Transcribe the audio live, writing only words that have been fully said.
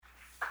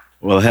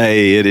Well,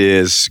 hey, it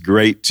is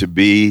great to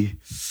be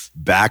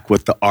back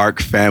with the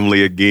ARC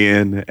family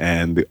again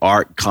and the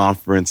ARC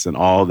conference and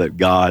all that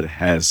God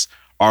has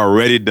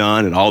already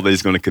done and all that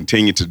he's going to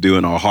continue to do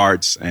in our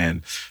hearts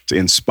and to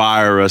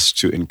inspire us,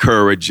 to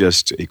encourage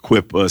us, to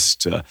equip us,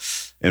 to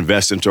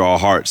invest into our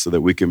hearts so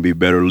that we can be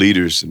better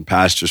leaders and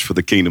pastors for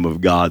the kingdom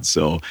of God.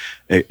 So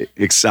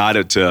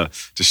excited to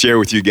share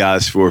with you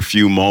guys for a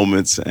few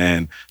moments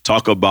and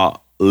talk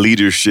about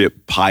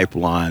leadership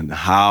pipeline,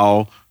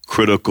 how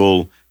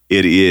critical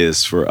it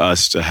is for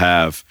us to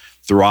have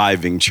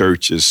thriving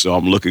churches. So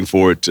I'm looking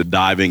forward to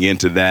diving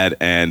into that.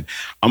 And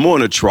I'm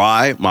going to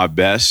try my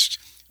best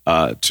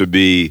to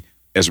be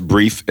as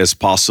brief as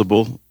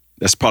possible.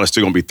 That's probably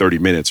still going to be 30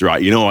 minutes,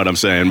 right? You know what I'm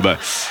saying?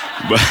 But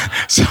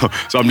so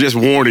I'm just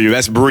warning you,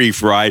 that's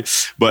brief, right?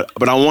 But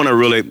I want to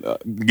really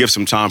give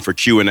some time for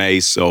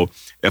Q&A. So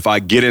if I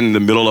get in the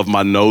middle of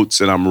my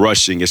notes and I'm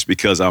rushing, it's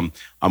because I'm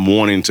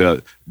wanting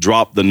to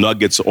drop the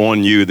nuggets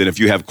on you. Then if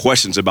you have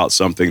questions about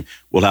something,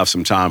 we'll have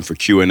some time for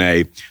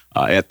Q&A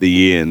at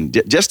the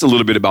end. Just a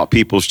little bit about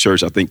People's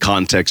Church. I think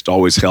context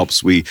always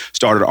helps. We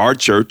started our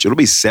church. It'll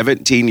be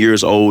 17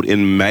 years old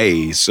in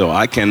May. So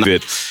I can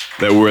admit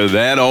that we're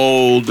that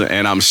old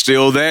and I'm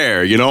still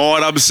there. You know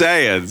what I'm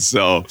saying?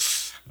 So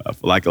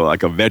like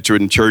a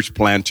veteran church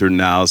planter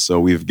now. So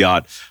we've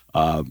got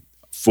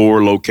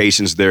 4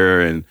 locations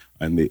there in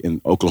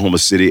Oklahoma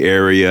City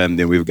area. And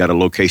then we've got a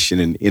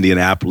location in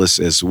Indianapolis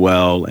as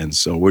well. And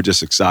so we're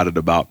just excited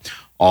about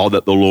all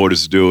that the Lord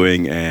is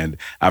doing. And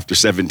after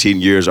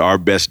 17 years, our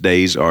best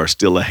days are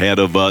still ahead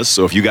of us.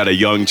 So if you got a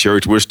young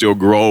church, we're still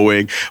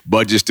growing,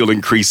 budget's still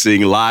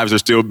increasing, lives are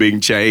still being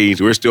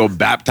changed. We're still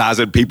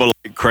baptizing people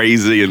like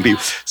crazy. And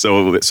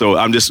so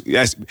I'm just,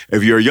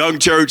 if you're a young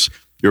church,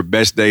 your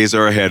best days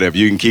are ahead of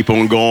you. You can keep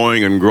on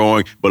going and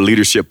growing, but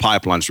leadership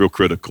pipeline is real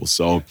critical.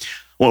 So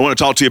I want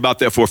to talk to you about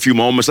that for a few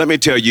moments. Let me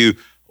tell you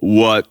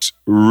what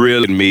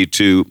really led me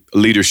to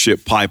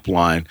leadership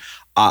pipeline.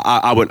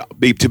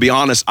 To be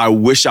honest, I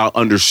wish I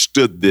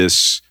understood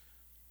this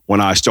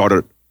when I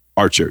started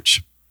our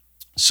church.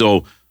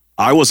 So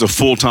I was a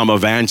full-time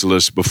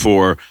evangelist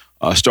before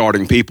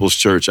starting People's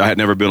Church. I had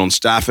never been on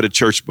staff at a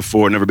church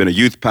before, never been a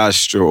youth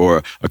pastor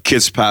or a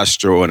kids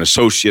pastor or an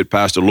associate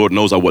pastor. Lord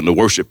knows I wasn't a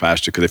worship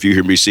pastor, because if you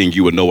hear me sing,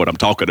 you would know what I'm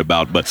talking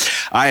about. But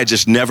I had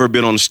just never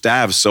been on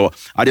staff, so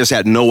I just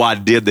had no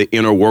idea the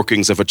inner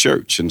workings of a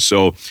church. And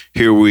so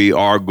here we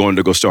are going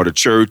to go start a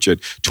church at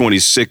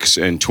 26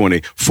 and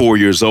 24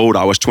 years old.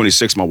 I was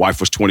 26, my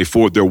wife was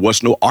 24. There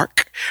was no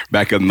ARC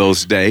back in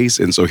those days.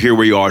 And so here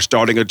we are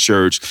starting a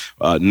church,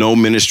 no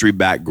ministry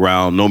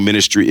background, no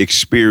ministry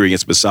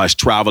experience besides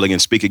traveling and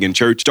speaking in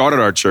church. Started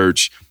our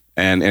church,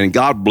 and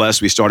God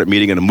bless, we started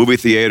meeting in a movie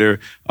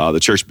theater. The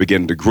church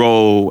began to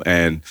grow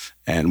and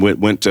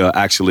went to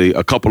actually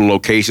a couple of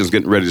locations,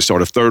 getting ready to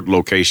start a third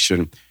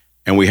location,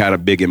 and we had a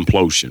big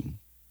implosion.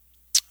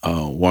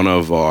 One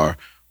of our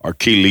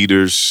key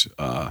leaders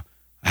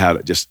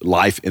had just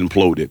life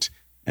imploded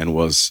and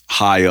was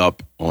high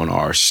up on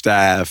our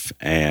staff,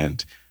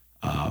 and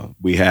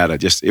we had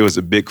it was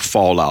a big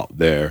fallout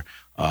there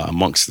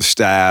amongst the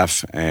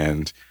staff,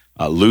 and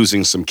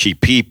losing some key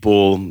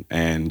people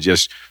and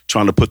just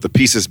trying to put the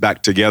pieces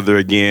back together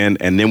again.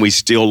 And then we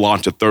still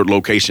launched a third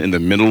location in the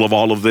middle of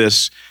all of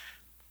this,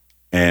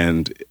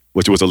 and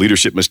which was a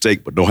leadership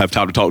mistake, but don't have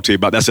time to talk to you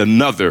about. That's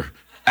another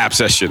app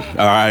session,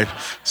 all right?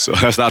 So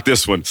that's not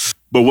this one.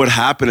 But what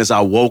happened is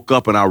I woke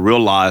up and I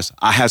realized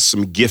I had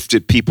some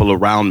gifted people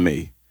around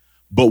me,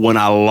 but when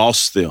I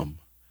lost them,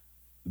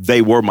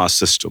 they were my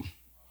system.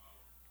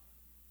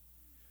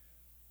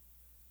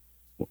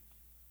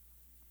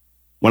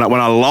 When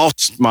I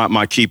lost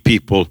my key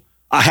people,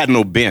 I had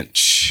no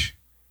bench.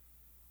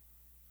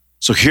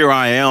 So here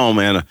I am,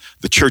 and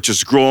the church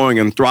is growing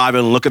and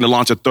thriving, looking to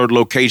launch a third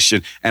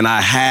location, and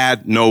I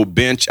had no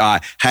bench.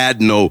 I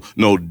had no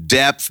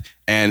depth,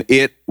 and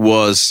it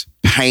was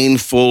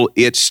painful.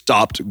 It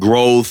stopped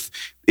growth.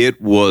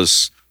 It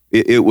was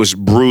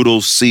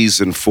brutal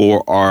season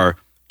for our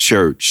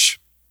church.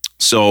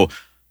 So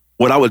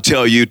what I would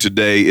tell you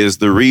today is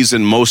the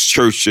reason most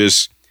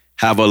churches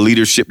have a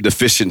leadership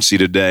deficiency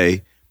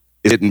today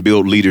didn't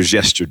build leaders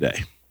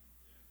yesterday.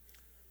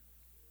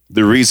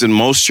 The reason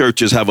most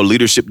churches have a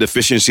leadership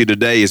deficiency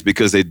today is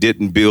because they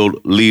didn't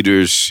build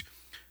leaders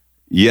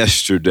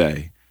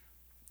yesterday.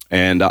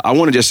 And I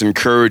want to just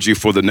encourage you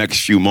for the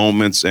next few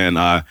moments. And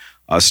I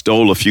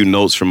stole a few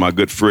notes from my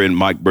good friend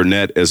Mike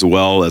Burnett as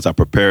well as I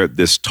prepared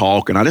this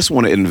talk. And I just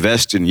want to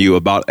invest in you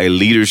about a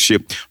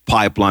leadership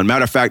pipeline.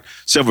 Matter of fact,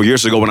 several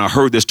years ago when I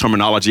heard this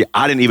terminology,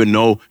 I didn't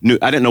know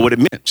what it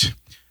meant.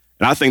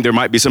 And I think there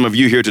might be some of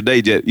you here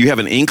today that you have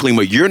an inkling,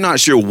 but you're not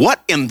sure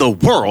what in the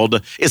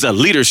world is a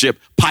leadership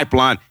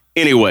pipeline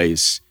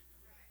anyways.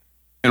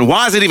 And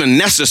why is it even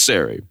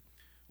necessary?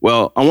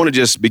 Well, I want to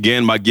just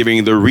begin by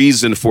giving the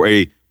reason for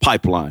a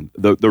pipeline,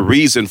 the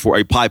reason for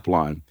a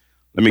pipeline.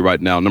 Let me right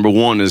now. Number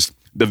one is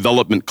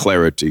development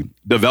clarity.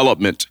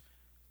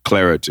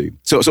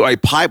 So a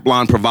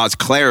pipeline provides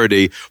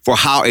clarity for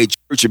how a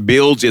church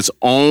builds its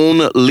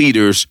own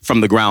leaders from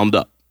the ground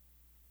up.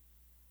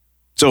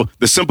 So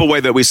the simple way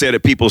that we say it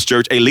at People's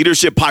Church, a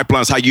leadership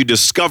pipeline is how you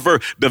discover,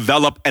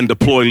 develop, and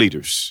deploy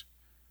leaders.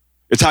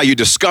 It's how you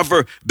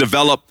discover,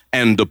 develop,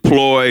 and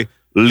deploy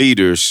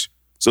leaders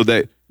so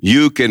that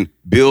you can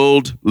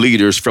build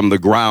leaders from the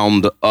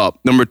ground up.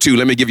 Number two,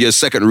 let me give you a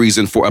second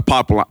reason for a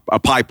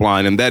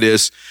pipeline, and that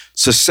is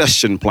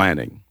succession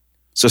planning.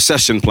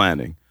 Succession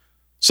planning.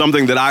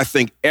 Something that I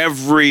think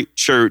every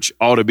church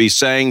ought to be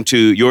saying to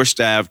your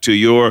staff, to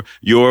your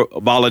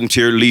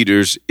volunteer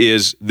leaders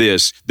is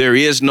this: there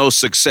is no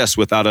success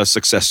without a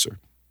successor.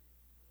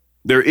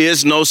 There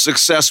is no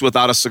success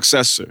without a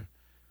successor.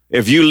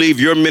 If you leave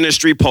your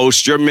ministry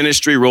post, your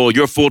ministry role,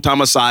 your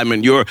full-time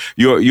assignment, your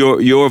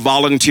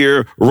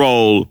volunteer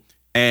role,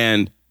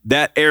 and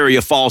that area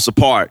falls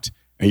apart,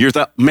 and you're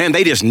man,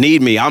 they just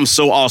need me. I'm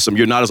so awesome.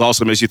 You're not as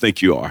awesome as you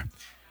think you are.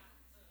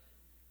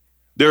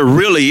 There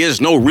really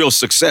is no real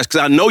success,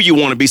 because I know you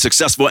want to be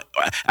successful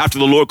after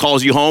the Lord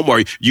calls you home,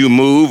 or you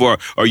move, or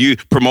you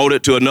promote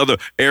it to another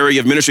area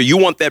of ministry. You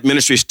want that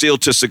ministry still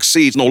to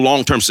succeed. No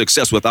long-term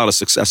success without a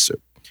successor.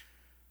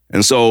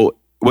 And so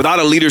without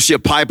a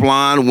leadership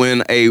pipeline,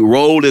 when a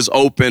role is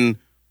open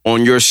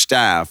on your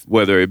staff,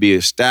 whether it be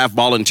a staff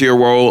volunteer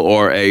role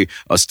or a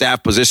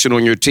staff position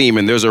on your team,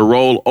 and there's a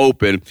role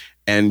open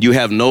and you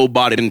have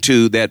nobody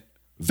into that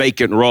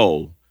vacant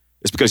role,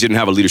 it's because you didn't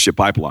have a leadership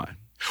pipeline.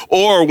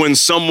 Or when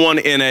someone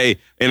in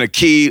a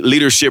key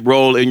leadership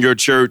role in your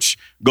church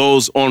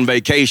goes on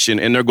vacation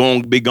and they're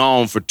going to be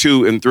gone for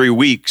 2 and 3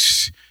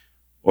 weeks,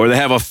 or they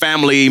have a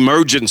family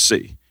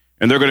emergency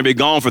and they're going to be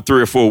gone for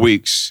 3 or 4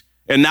 weeks,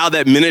 and now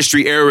that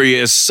ministry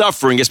area is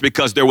suffering, it's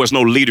because there was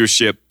no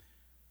leadership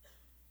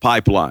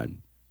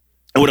pipeline.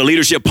 And what a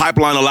leadership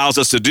pipeline allows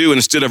us to do,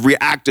 instead of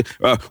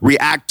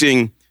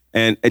reacting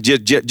and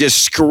just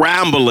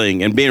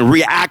scrambling and being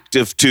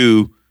reactive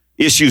to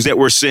issues that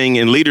we're seeing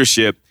in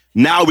leadership,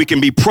 now we can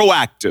be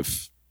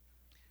proactive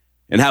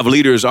and have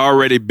leaders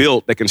already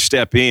built that can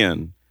step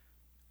in,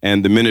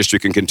 and the ministry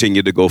can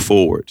continue to go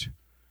forward.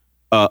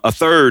 A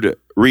third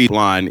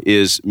line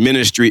is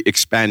ministry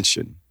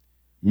expansion.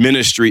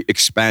 Ministry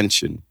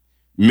expansion.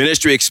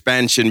 Ministry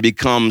expansion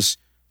becomes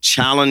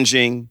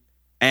challenging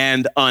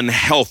and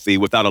unhealthy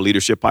without a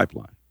leadership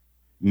pipeline.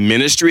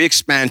 Ministry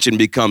expansion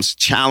becomes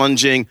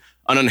challenging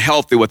and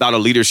unhealthy without a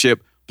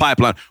leadership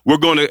pipeline. We're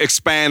going to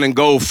expand and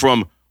go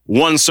from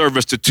 1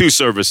 service to 2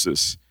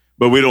 services,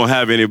 but we don't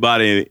have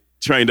anybody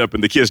trained up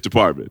in the kids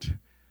department.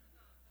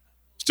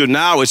 So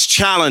now it's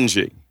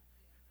challenging.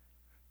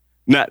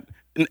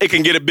 It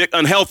can get a bit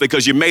unhealthy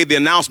because you made the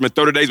announcement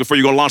 30 days before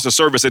you're going to launch the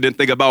service and didn't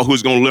think about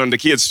who's going to learn the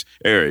kids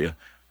area,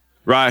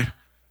 right?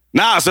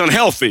 Now it's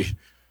unhealthy.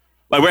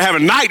 Like we're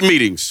having night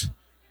meetings,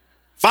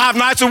 5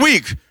 nights a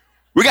week.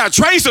 We got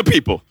to train some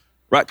people,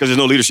 right? Because there's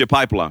no leadership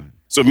pipeline.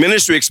 So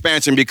ministry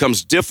expansion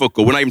becomes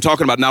difficult. We're not even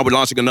talking about now we're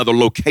launching another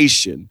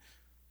location.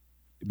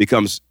 It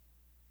becomes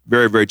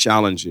very, very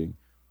challenging.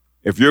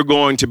 If you're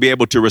going to be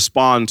able to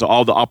respond to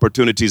all the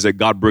opportunities that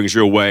God brings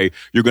your way,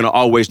 you're going to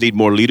always need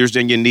more leaders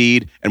than you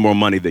need and more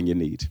money than you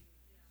need.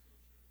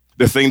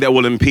 The thing that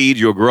will impede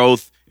your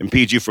growth,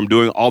 impede you from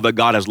doing all that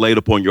God has laid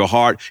upon your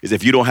heart, is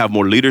if you don't have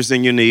more leaders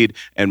than you need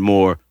and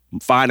more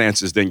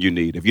finances than you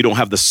need. If you don't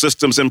have the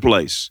systems in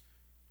place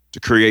to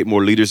create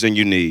more leaders than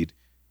you need,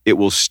 it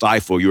will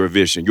stifle your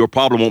vision. Your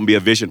problem won't be a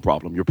vision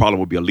problem. Your problem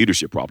will be a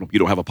leadership problem. You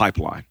don't have a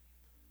pipeline.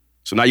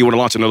 So now you want to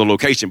launch another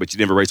location, but you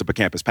never raised up a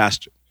campus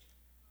pastor.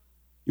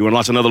 You want to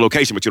launch another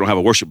location, but you don't have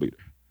a worship leader.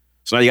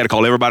 So now you got to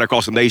call everybody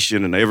across the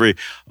nation and every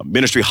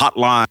ministry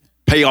hotline,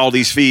 pay all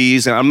these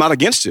fees. And I'm not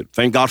against it.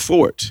 Thank God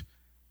for it.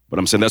 But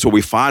I'm saying that's where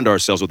we find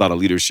ourselves without a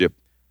leadership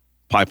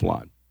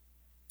pipeline.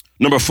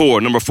 Number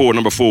four,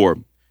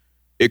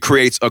 it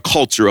creates a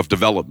culture of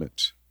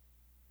development.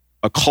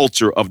 A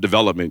culture of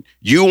development.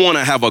 You want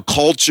to have a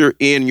culture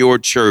in your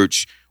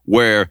church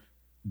where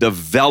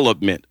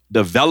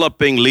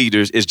developing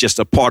leaders is just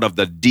a part of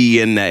the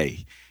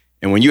DNA.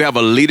 And when you have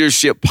a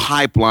leadership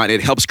pipeline,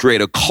 it helps create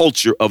a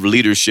culture of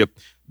leadership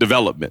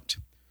development.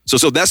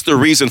 So that's the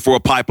reason for a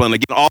pipeline.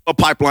 Again, all a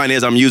pipeline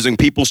is, I'm using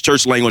People's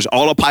Church language,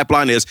 all a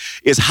pipeline is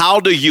how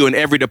do you in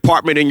every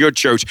department in your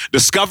church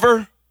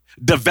discover,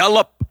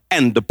 develop,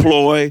 and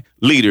deploy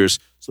leaders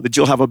so that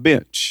you'll have a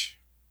bench,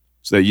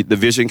 so that the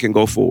vision can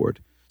go forward.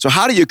 So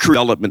how do you create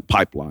a development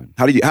pipeline?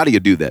 How do you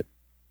do that?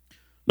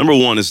 Number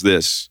one is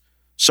this.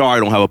 Sorry,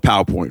 I don't have a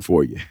PowerPoint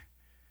for you,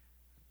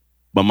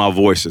 but my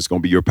voice is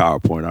going to be your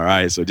PowerPoint, all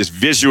right? So just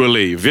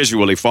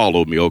visually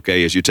follow me,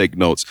 okay, as you take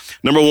notes.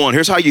 Number one,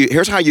 here's how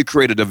you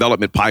create a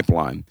development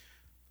pipeline.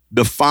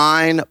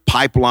 Define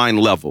pipeline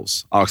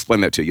levels. I'll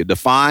explain that to you.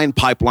 Define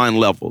pipeline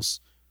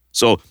levels.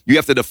 So you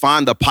have to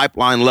define the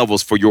pipeline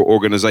levels for your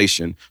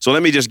organization. So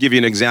let me just give you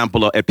an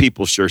example at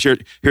People's Church.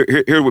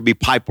 Here would be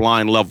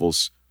pipeline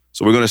levels.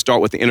 So we're going to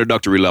start with the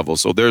introductory level.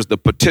 So there's the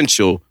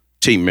potential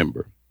team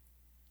member.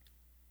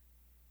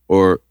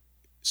 Or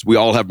we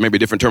all have maybe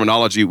different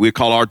terminology. We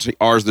call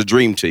ours the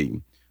dream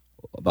team,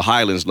 the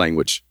Highlands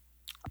language,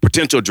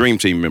 potential dream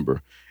team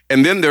member.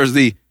 And then there's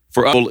I'm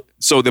going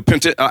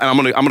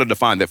to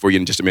define that for you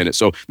in just a minute.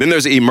 So then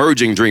there's the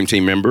emerging dream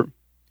team member.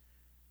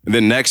 And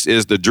then next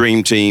is the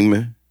dream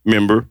team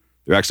member.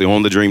 They're actually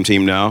on the dream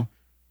team now.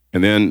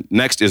 And then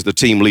next is the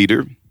team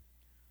leader.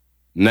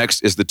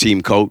 Next is the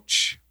team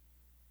coach.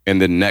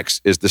 And then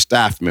next is the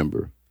staff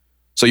member.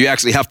 So you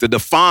actually have to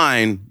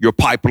define your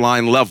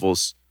pipeline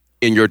levels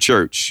in your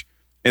church.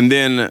 And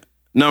then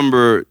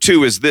number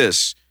 2 is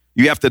this.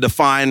 You have to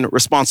define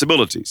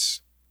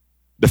responsibilities.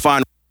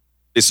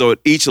 So at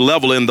each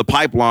level in the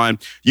pipeline,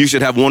 you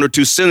should have 1 or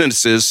 2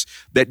 sentences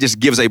that just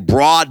gives a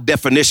broad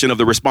definition of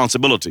the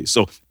responsibility.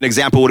 So an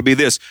example would be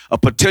this. A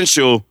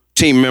potential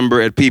team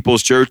member at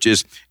People's Church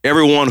is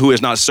everyone who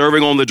is not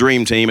serving on the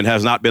dream team and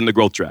has not been the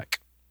growth track.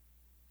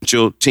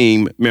 Potential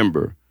team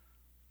member.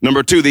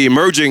 Number 2, the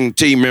emerging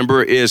team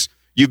member is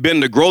you've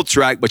been the growth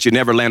track, but you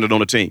never landed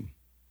on a team.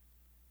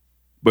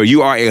 But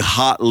you are a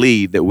hot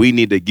lead that we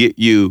need to get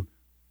you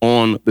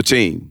on the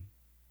team.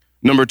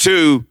 Number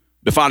 2,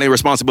 defining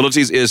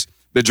responsibilities is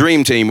the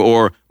dream team,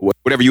 or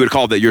whatever you would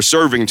call that, your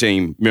serving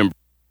team member.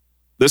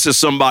 This is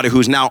somebody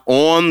who's now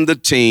on the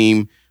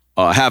team,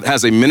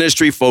 has a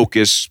ministry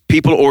focus,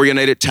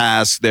 people-oriented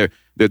tasks.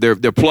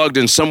 They're plugged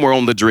in somewhere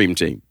on the dream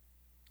team.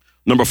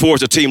 Number 4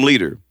 is a team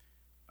leader.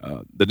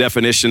 The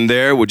definition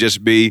there would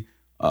just be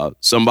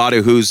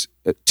somebody who's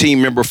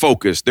team member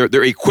focused.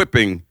 They're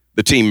equipping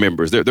the team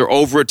members. They're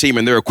over a team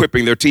and they're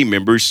equipping their team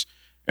members.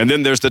 And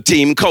then there's the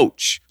team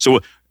coach. So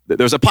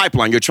there's a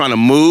pipeline. You're trying to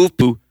move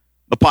to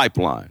the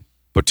pipeline.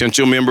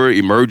 Potential member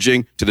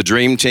emerging to the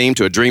dream team,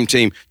 to a dream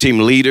team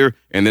leader.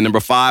 And then number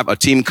 5, a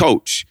team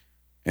coach.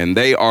 And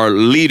they are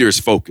leaders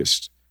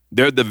focused.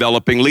 They're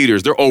developing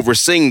leaders. They're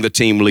overseeing the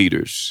team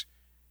leaders.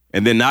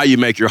 And then now you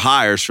make your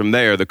hires from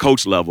there, the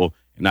coach level,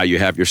 and now you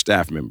have your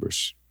staff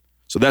members.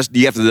 So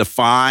you have to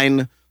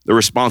define the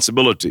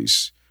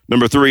responsibilities.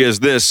 Number 3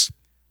 is this,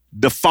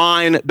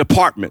 define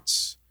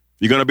departments.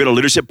 If you're going to build a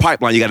leadership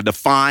pipeline, you got to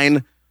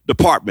define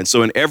departments.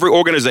 So in every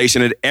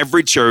organization, in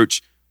every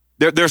church,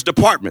 there's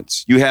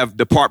departments. You have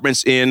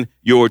departments in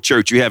your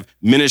church. You have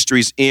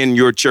ministries in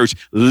your church.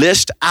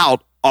 List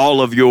out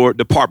all of your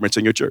departments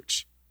in your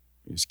church.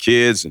 There's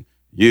kids and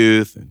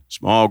youth and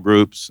small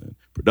groups and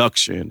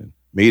production and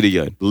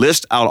media.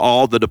 List out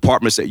all the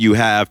departments that you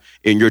have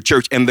in your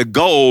church. And the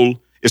goal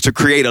is to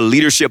create a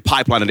leadership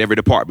pipeline in every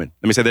department.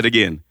 Let me say that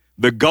again.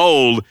 The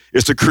goal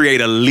is to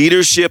create a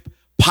leadership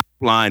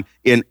pipeline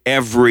in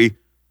every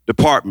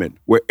department,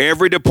 where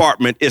every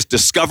department is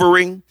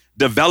discovering,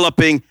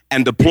 developing,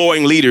 and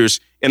deploying leaders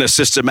in a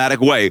systematic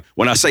way.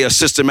 When I say a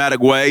systematic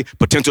way,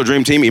 potential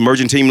dream team,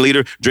 emerging team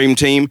leader, dream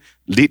team,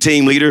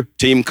 team leader,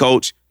 team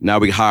coach, now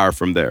we hire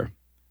from there.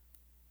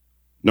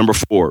 Number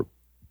 4,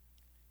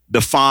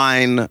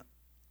 define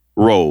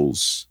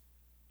roles.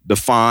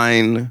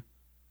 Define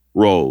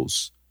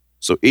roles.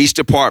 So each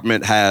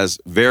department has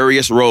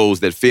various roles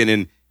that fit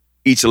in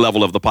each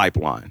level of the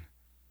pipeline.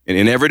 And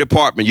in every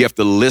department, you have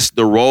to list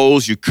the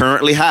roles you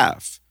currently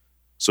have.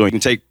 So you can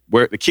take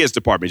where the kids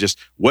department, just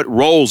what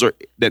roles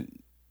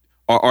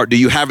do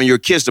you have in your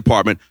kids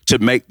department to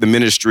make the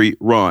ministry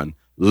run?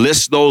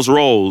 List those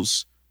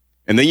roles.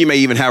 And then you may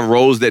even have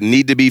roles that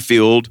need to be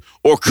filled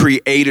or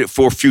created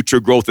for future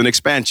growth and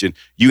expansion.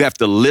 You have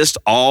to list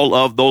all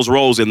of those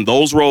roles, and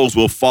those roles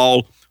will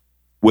fall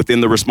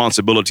within the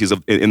responsibilities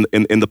of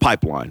in the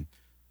pipeline.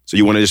 So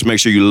you want to just make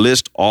sure you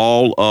list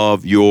all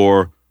of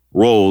your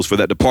roles for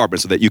that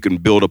department so that you can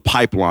build a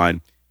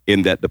pipeline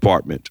in that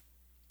department.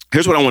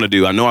 Here's what I want to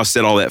do. I know I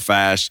said all that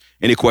fast.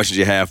 Any questions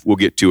you have, we'll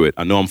get to it.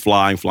 I know I'm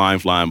flying,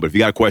 but if you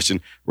got a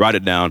question, write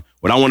it down.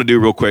 What I want to do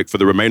real quick for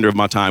the remainder of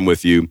my time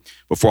with you,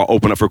 before I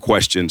open up for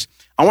questions,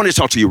 I want to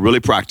talk to you really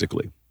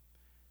practically.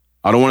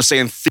 I don't want to say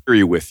in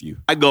theory with you.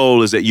 My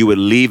goal is that you would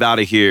leave out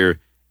of here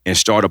and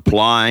start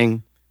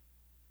applying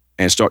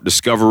and start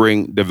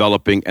discovering,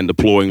 developing, and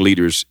deploying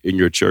leaders in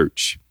your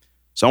church.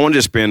 So I want to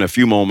just spend a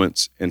few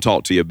moments and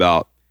talk to you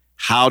about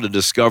how to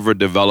discover,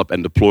 develop,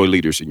 and deploy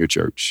leaders in your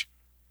church.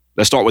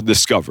 Let's start with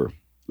discover.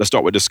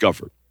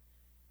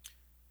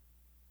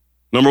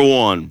 Number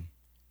 1,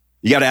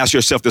 you got to ask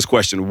yourself this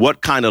question.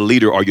 What kind of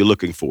leader are you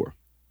looking for?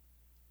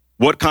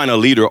 What kind of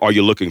leader are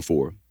you looking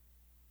for?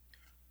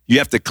 You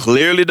have to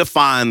clearly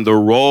define the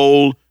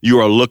role you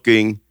are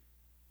looking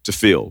to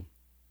fill.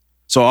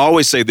 So I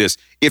always say this,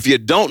 if you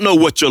don't know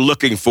what you're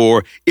looking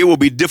for, it will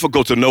be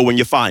difficult to know when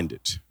you find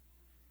it.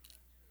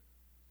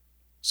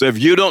 So if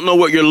you don't know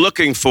what you're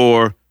looking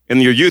for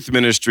in your youth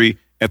ministry,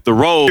 at the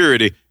role,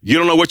 you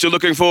don't know what you're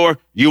looking for,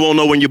 you won't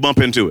know when you bump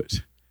into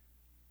it.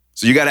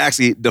 So you got to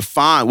actually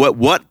define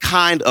what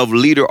kind of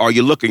leader are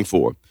you looking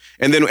for?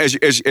 And then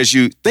as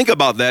you think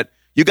about that,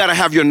 you got to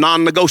have your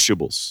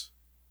non-negotiables.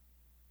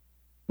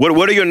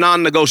 What are your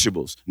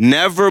non-negotiables?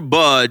 Never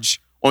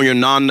budge on your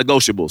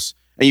non-negotiables.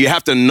 And you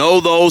have to know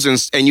those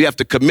and you have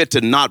to commit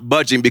to not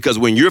budging, because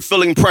when you're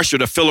feeling pressure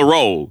to fill a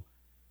role,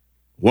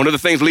 one of the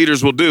things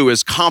leaders will do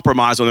is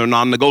compromise on their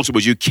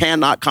non-negotiables. You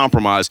cannot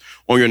compromise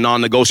on your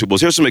non-negotiables.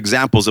 Here's some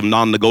examples of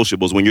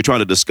non-negotiables when you're trying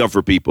to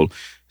discover people.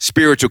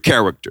 Spiritual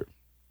character.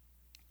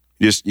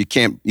 You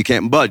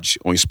can't budge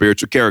on your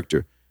spiritual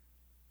character.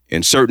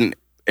 In certain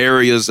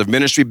areas of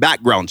ministry,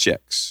 background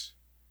checks.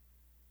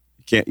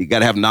 You got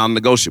to have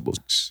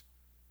non-negotiables.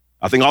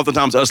 I think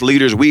oftentimes us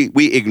leaders, we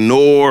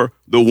ignore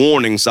the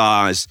warning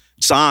signs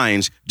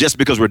just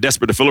because we're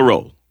desperate to fill a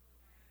role.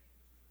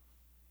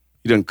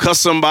 You done cuss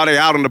somebody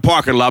out in the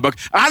parking lot, but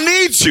I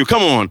need you.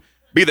 Come on,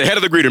 be the head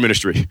of the greeter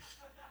ministry.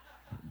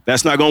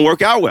 That's not going to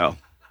work out well.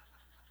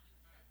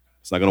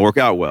 It's not going to work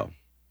out well.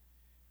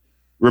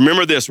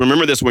 Remember this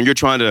when you're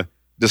trying to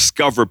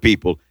discover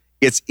people.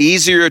 It's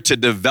easier to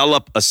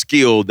develop a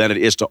skill than it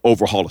is to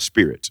overhaul a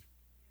spirit.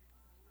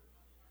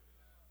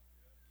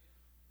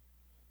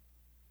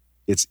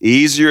 It's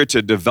easier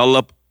to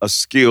develop a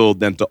skill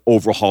than to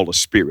overhaul a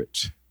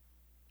spirit.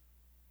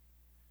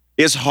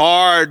 It's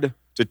hard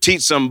to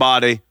teach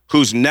somebody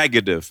who's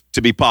negative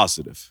to be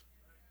positive.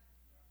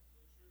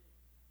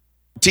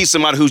 Teach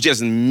somebody who's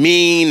just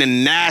mean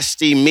and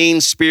nasty,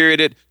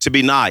 mean-spirited to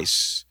be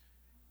nice.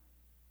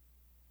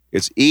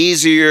 It's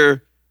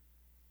easier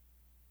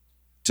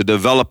to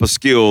develop a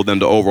skill than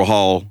to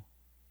overhaul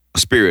a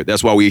spirit.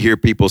 That's why we hear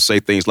people say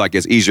things like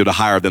it's easier to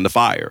hire than to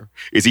fire.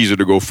 It's easier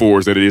to go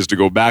forwards than it is to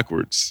go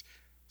backwards.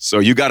 So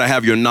you got to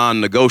have your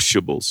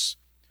non-negotiables.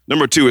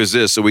 Number 2 is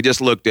this. So we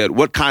just looked at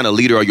what kind of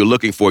leader are you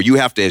looking for? You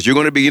have to, as you're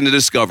going to begin to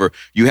discover,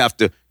 you have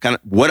to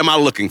what am I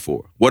looking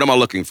for? What am I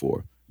looking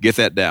for? Get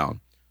that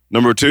down.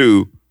 Number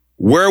 2,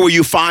 where will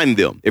you find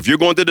them? If you're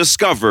going to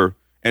discover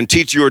and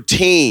teach your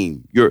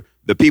team,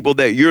 the people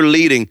that you're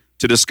leading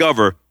to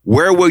discover,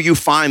 where will you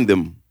find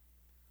them?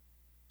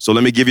 So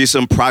let me give you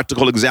some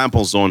practical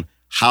examples on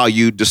how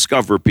you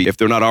discover people. If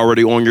they're not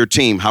already on your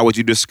team, how would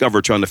you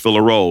discover trying to fill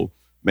a role?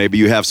 Maybe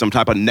you have some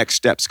type of next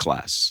steps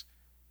class.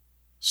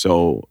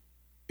 So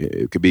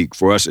it could be,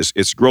 for us,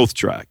 it's growth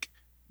track.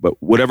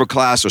 But whatever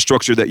class or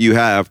structure that you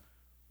have,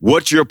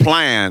 what's your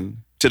plan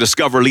to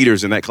discover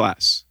leaders in that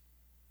class?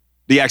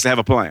 Do you actually have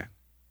a plan?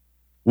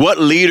 What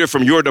leader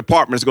from your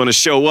department is going to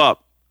show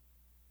up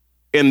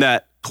in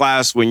that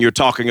class when you're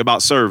talking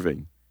about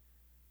serving?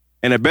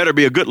 And it better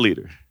be a good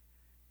leader.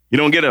 You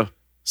don't get a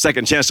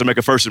second chance to make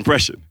a first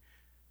impression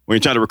when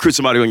you're trying to recruit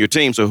somebody on your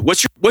team. So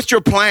what's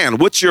your plan?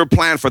 What's your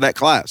plan for that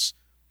class?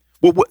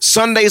 Well,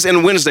 Sundays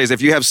and Wednesdays,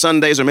 if you have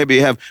Sundays or maybe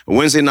you have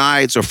Wednesday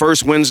nights or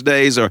first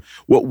Wednesdays, or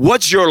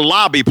what's your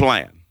lobby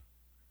plan?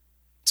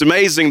 It's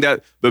amazing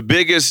that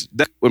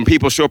when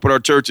people show up at our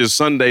churches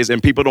Sundays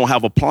and people don't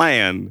have a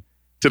plan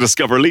to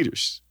discover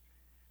leaders.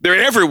 They're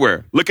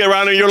everywhere. Look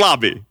around in your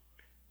lobby.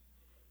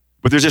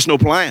 But there's just no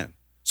plan.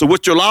 So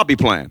what's your lobby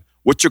plan?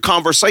 What's your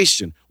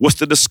conversation? What's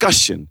the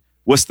discussion?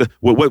 What are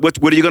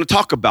you going to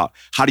talk about?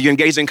 How do you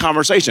engage in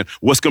conversation?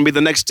 What's going to be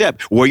the next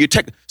step? Where you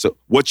take? So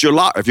what's your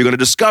if you're going to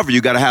discover,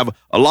 you got to have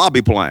a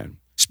lobby plan.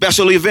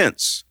 Special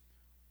events.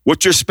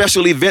 What's your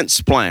special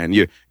events plan?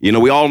 You know,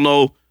 we all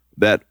know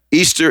that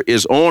Easter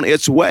is on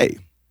its way.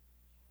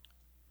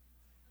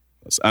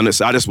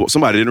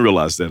 Somebody didn't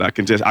realize that. I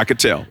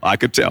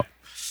could tell.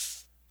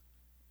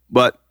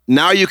 But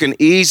now you can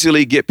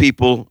easily get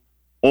people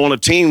on a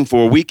team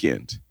for a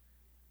weekend.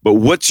 But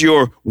what's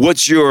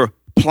your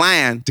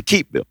plan to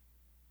keep them?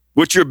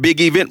 What's your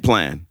big event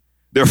plan?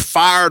 They're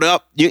fired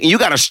up. You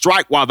got to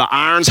strike while the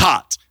iron's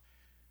hot.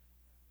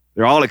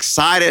 They're all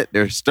excited.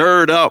 They're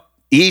stirred up.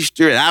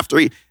 Easter and after.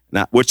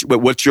 Now,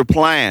 what's your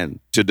plan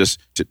to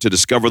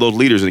discover those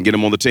leaders and get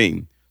them on the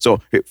team? So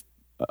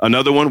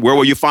another one, where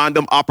will you find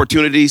them?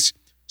 Opportunities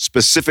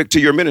specific to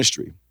your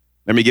ministry.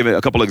 Let me give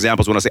a couple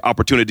examples when I say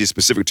opportunities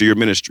specific to your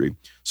ministry.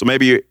 So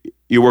maybe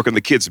you work in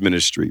the kids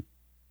ministry.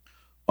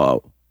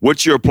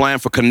 What's your plan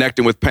for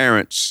connecting with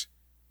parents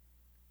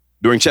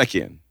during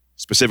check-in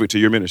specific to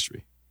your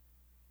ministry?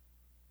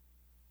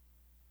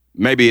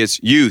 Maybe it's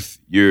youth.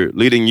 You're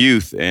leading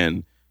youth,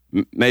 and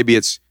maybe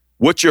it's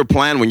what's your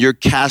plan when you're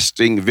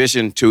casting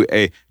vision to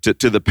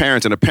the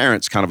parents and the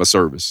parents kind of a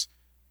service.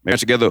 Maybe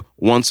together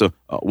once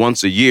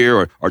a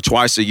year or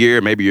twice a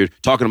year. Maybe you're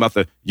talking about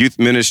the youth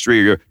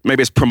ministry, or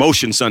maybe it's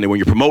promotion Sunday when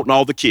you're promoting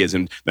all the kids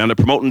and now they're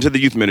promoting to the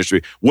youth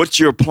ministry. What's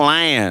your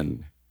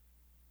plan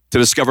to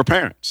discover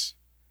parents,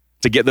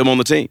 to get them on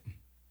the team?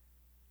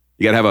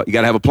 You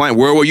gotta have a plan.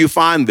 Where will you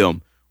find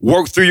them?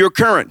 Work through your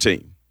current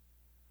team.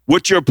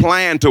 What's your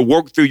plan to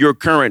work through your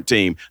current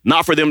team?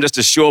 Not for them just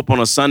to show up on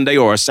a Sunday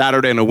or a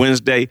Saturday and a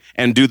Wednesday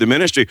and do the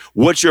ministry.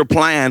 What's your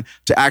plan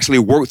to actually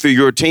work through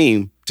your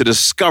team to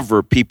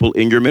discover people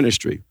in your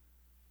ministry?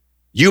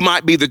 You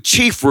might be the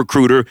chief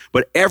recruiter,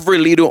 but every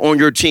leader on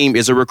your team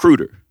is a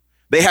recruiter.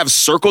 They have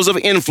circles of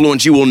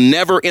influence you will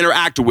never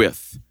interact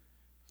with.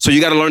 So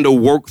you got to learn to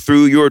work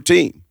through your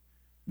team.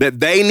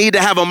 That they need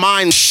to have a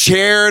mind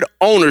shared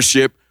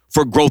ownership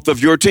for growth of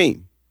your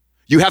team.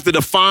 You have to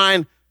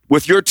define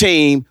with your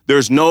team,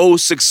 there's no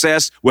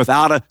success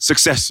without a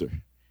successor.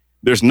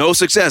 There's no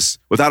success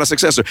without a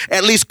successor.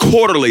 At least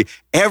quarterly,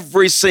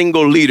 every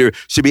single leader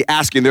should be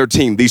asking their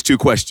team these two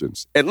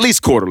questions, at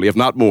least quarterly, if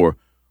not more.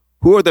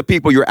 Who are the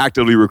people you're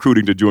actively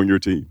recruiting to join your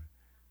team?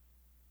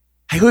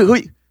 Hey, who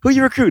are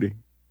you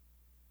recruiting?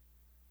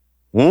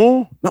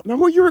 Oh, no,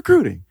 who are you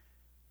recruiting?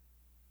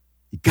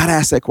 You got to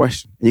ask that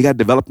question, and you got to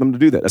develop them to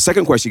do that. The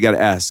second question you got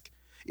to ask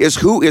is,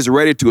 who is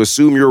ready to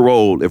assume your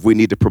role if we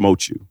need to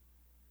promote you?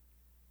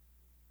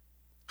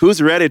 Who's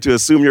ready to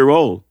assume your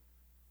role?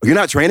 You're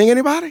not training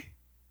anybody?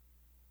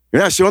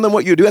 You're not showing them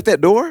what you do at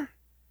that door?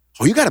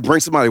 Oh, you got to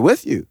bring somebody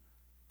with you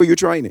for your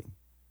training.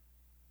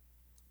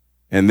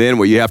 And then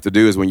what you have to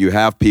do is when you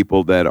have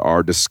people that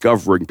are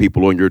discovering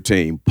people on your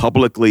team,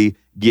 publicly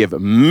give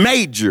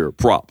major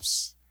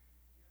props.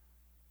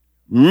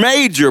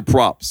 Major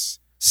props.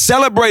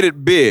 Celebrate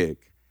it big.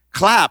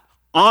 Clap,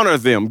 honor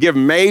them. Give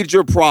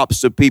major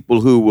props to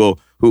people who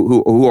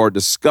are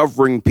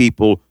discovering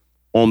people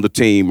on the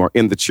team or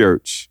in the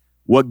church.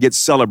 What gets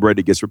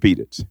celebrated gets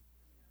repeated.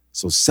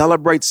 So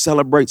celebrate,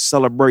 celebrate,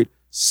 celebrate,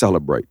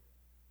 celebrate.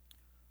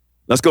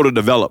 Let's go to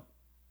develop.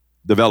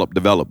 Develop,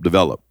 develop,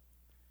 develop.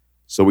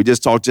 So we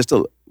just talked just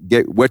to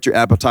whet your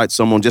appetite.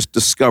 Someone just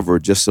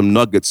discovered just some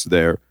nuggets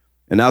there.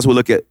 And as we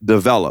look at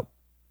develop,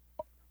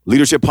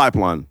 leadership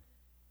pipeline,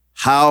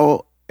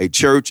 how a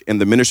church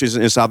and the ministries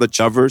inside the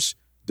church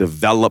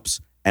develops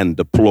and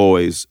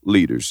deploys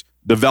leaders.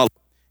 Develop.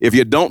 If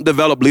you don't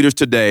develop leaders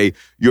today,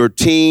 your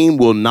team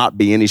will not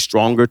be any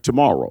stronger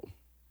tomorrow.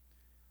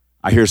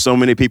 I hear so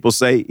many people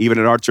say, even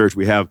at our church,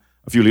 we have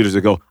a few leaders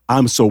that go,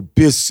 I'm so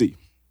busy.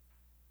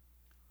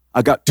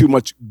 I got too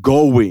much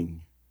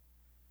going.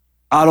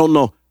 I don't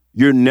know.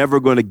 You're never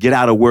going to get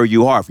out of where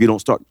you are if you don't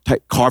start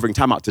carving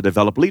time out to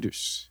develop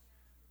leaders.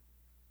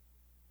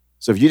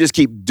 So if you just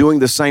keep doing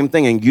the same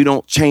thing and you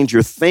don't change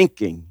your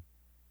thinking,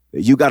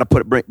 you got to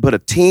put a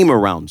team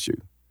around you.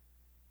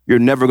 You're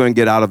never going to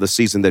get out of the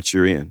season that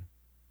you're in.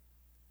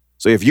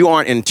 So if you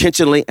aren't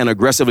intentionally and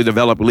aggressively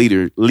develop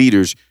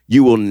leaders,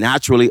 you will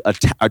naturally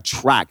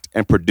attract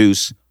and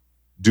produce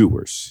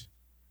doers.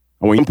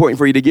 And what's important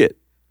for you to get.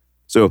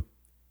 So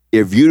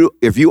if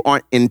you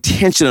aren't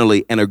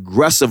intentionally and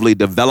aggressively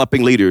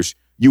developing leaders,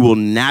 you will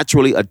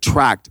naturally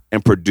attract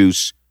and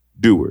produce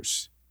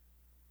doers.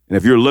 And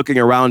if you're looking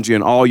around you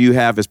and all you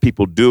have is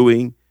people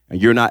doing,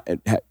 and you're not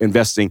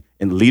investing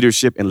in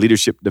leadership and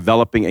leadership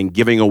developing and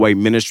giving away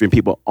ministry and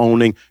people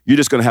owning, you're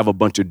just going to have a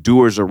bunch of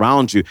doers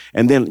around you.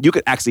 And then you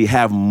could actually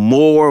have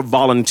more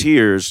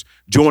volunteers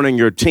joining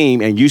your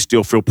team and you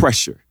still feel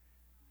pressure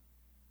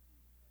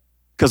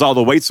because all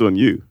the weight's on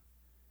you.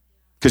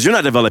 Because you're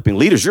not developing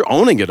leaders, you're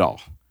owning it all.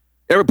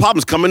 Every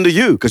problem's coming to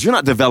you because you're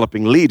not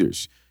developing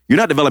leaders. You're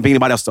not developing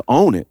anybody else to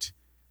own it.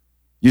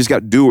 You just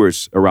got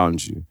doers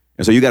around you.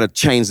 And so you got to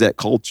change that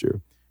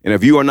culture. And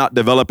if you are not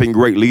developing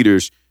great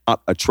leaders,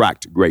 not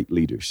attract great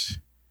leaders.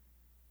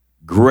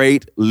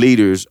 Great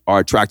leaders are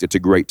attracted to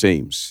great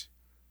teams.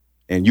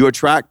 And you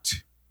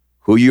attract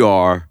who you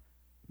are,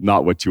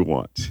 not what you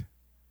want.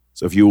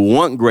 So if you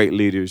want great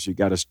leaders, you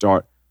got to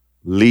start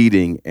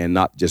leading and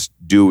not just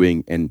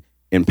doing and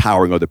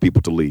empowering other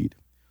people to lead.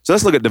 So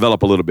let's look at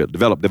develop a little bit.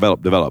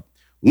 Develop.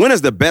 When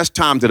is the best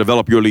time to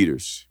develop your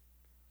leaders?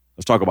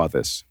 Let's talk about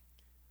this.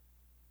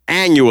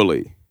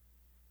 Annually.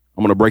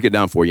 I'm going to break it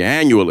down for you.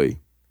 Annually.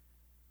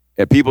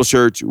 At People's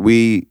Church,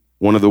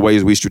 one of the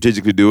ways we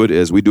strategically do it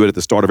is we do it at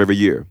the start of every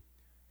year.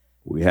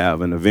 We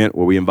have an event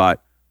where we invite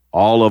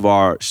all of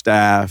our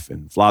staff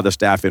and fly the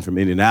staff in from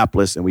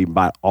Indianapolis, and we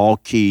invite all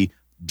key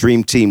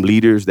dream team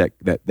leaders that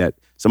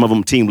some of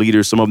them team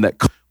leaders, some of them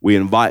that we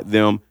invite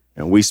them,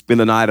 and we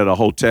spend the night at a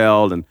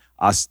hotel, and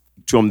I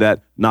to them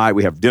that night.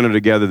 We have dinner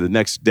together the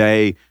next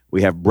day.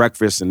 We have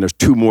breakfast, and there's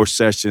 2 more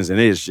sessions, and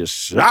it is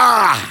just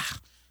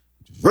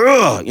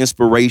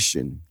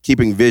inspiration,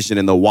 keeping vision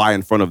and the why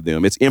in front of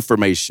them. It's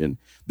information.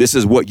 This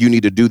is what you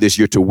need to do this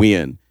year to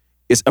win.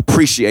 It's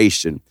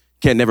appreciation.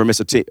 Can't never miss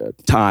a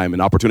time, an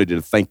opportunity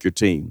to thank your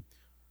team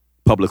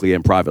publicly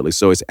and privately.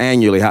 So it's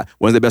annually.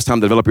 When's the best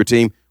time to develop your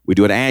team? We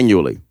do it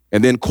annually.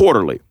 And then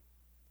quarterly.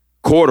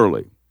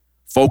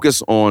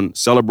 Focus on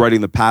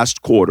celebrating the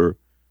past quarter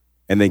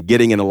and then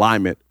getting in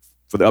alignment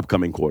for the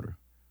upcoming quarter.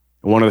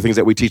 And one of the things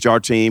that we teach our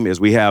team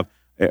is we have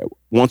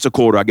once a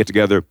quarter, I get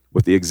together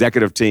with the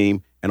executive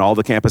team and all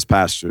the campus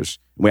pastors.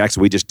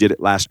 We just did it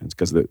last year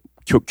because the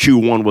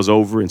Q1 was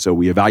over. And so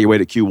we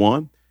evaluated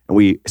Q1 and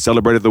we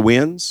celebrated the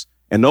wins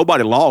and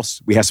nobody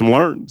lost. We had some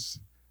learns.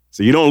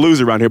 So you don't lose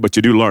around here, but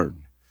you do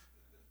learn.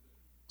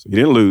 So you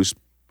didn't lose,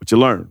 but you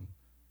learn.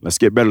 Let's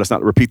get better. Let's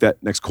not repeat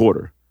that next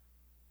quarter.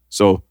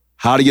 So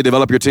how do you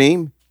develop your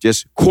team?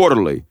 Just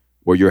quarterly,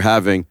 where you're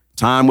having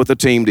time with the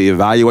team to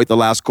evaluate the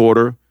last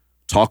quarter,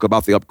 talk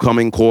about the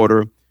upcoming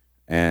quarter,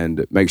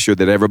 and make sure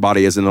that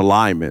everybody is in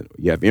alignment.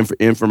 You have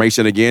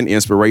information again,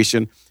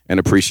 inspiration, and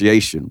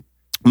appreciation.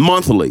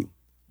 Monthly.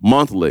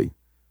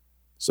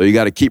 So you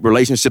got to keep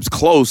relationships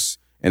close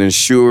and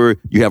ensure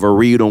you have a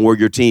read on where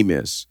your team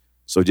is.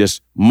 So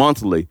just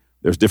monthly.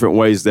 There's different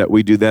ways that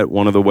we do that.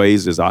 One of the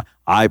ways is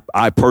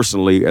I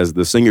personally, as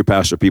the senior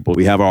pastor people,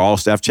 we have our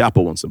all-staff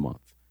chapel once a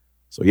month.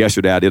 So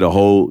yesterday I did a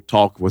whole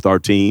talk with our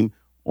team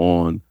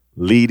on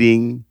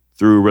leading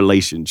through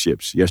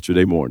relationships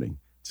yesterday morning.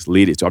 Just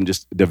lead it. So I'm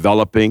just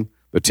developing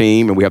the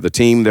team, and we have the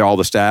team there, all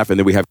the staff, and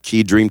then we have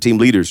key dream team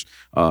leaders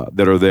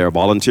that are there,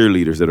 volunteer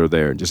leaders that are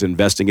there, and just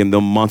investing in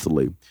them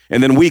monthly.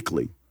 And then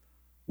weekly.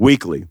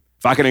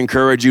 If I can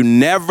encourage you,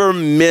 never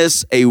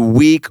miss a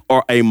week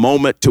or a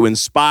moment to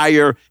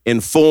inspire,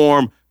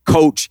 inform,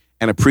 coach,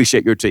 and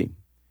appreciate your team.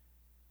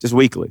 Just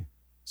weekly.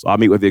 So I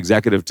meet with the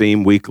executive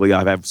team weekly.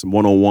 I have some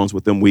one-on-ones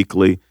with them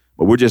weekly,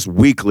 but we're just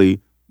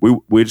weekly.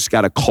 We just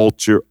got a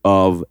culture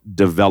of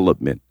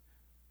development,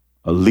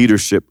 a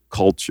leadership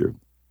culture.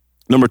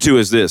 Number 2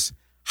 is this.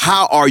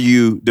 How are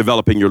you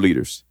developing your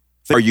leaders?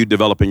 How are you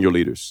developing your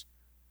leaders?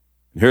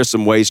 And here's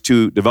some ways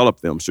to develop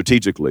them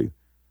strategically.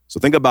 So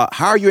think about,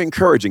 how are you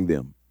encouraging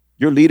them?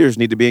 Your leaders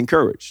need to be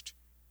encouraged.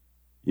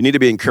 You need to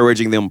be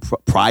encouraging them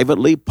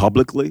privately,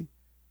 publicly.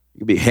 It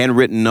could be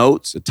handwritten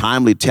notes, a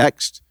timely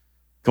text.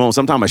 Come on,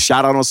 sometime a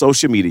shout out on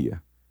social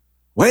media.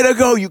 Way to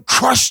go, you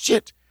crushed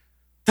it.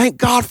 Thank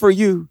God for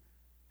you.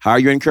 How are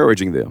you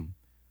encouraging them?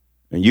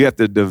 And you have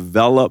to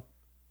develop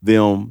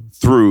them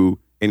through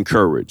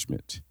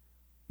encouragement.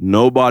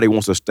 Nobody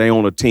wants to stay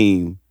on a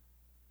team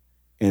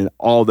and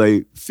all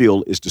they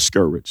feel is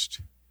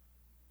discouraged.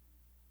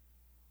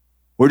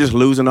 We're just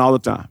losing all the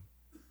time.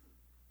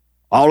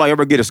 All I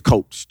ever get is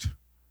coached.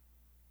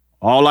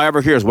 All I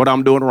ever hear is what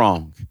I'm doing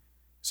wrong.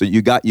 So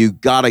you got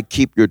to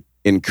keep your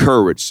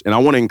encouraged. And I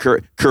want to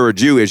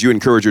encourage you as you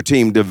encourage your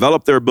team,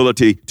 develop their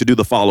ability to do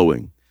the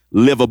following.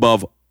 Live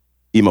above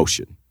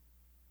emotion.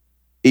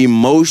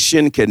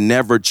 Emotion can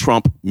never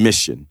trump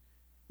mission.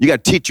 You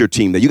got to teach your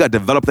team that. You got to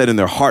develop that in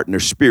their heart and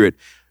their spirit.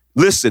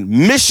 Listen,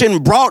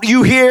 mission brought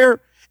you here,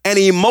 and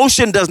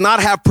emotion does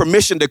not have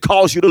permission to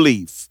cause you to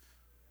leave.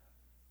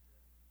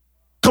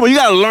 Come on, you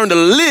got to learn to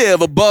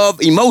live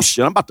above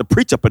emotion. I'm about to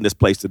preach up in this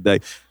place today,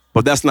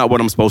 but that's not what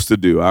I'm supposed to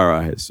do. All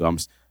right, so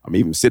I'm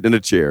even sitting in a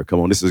chair. Come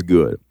on, this is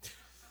good.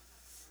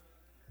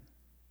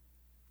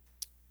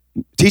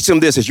 Teach them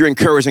this as you're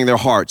encouraging their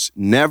hearts.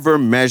 Never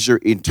measure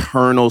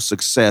eternal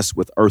success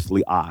with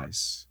earthly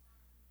eyes.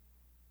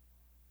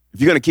 If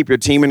you're going to keep your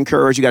team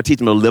encouraged, you got to teach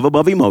them to live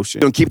above emotion.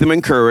 You're going to keep them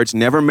encouraged.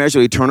 Never measure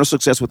eternal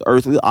success with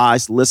earthly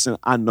eyes. Listen,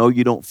 I know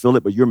you don't feel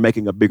it, but you're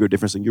making a bigger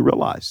difference than you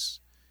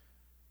realize.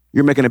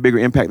 You're making a bigger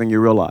impact than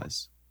you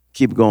realize.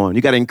 Keep going.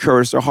 You got to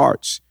encourage their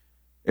hearts.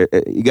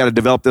 You got to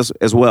develop this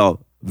as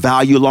well.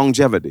 Value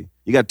longevity.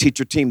 You got to teach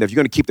your team that if you're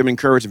going to keep them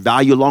encouraged,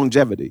 value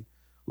longevity.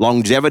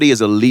 Longevity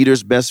is a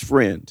leader's best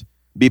friend.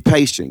 Be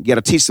patient. You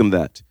got to teach them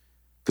that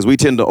because we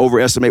tend to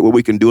overestimate what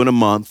we can do in a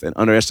month and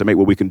underestimate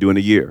what we can do in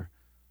a year.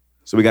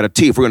 So we got to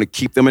teach. If we're going to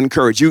keep them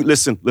encouraged, you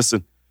listen.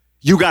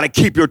 You got to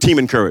keep your team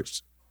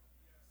encouraged.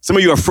 Some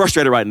of you are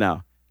frustrated right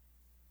now,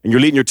 and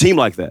you're leading your team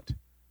like that.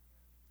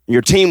 And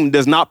your team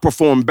does not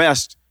perform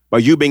best by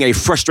you being a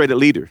frustrated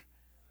leader.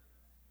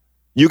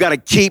 You got to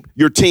keep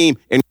your team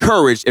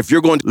encouraged if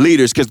you're going to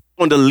leaders, because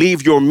they're going to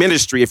leave your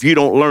ministry if you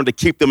don't learn to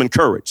keep them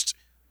encouraged.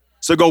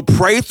 So go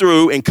pray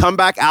through and come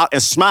back out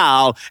and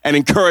smile and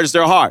encourage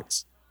their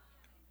hearts.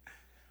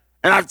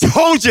 And I've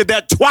told you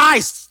that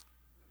twice.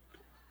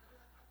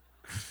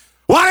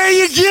 Why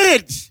didn't you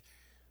get it?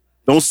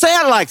 Don't say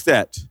it like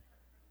that.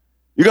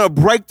 You're going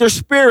to break their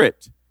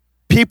spirit.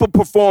 People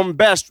perform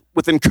best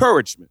with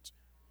encouragement.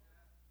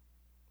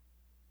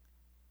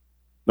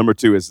 Number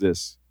 2 is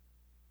this.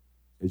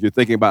 As you're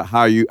thinking about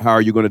how are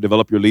you going to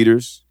develop your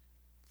leaders,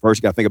 first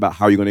you got to think about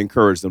how you're going to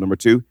encourage them. Number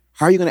 2,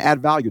 how are you going to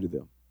add value to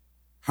them?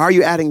 How are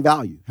you adding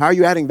value? How are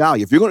you adding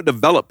value? If you're going to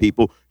develop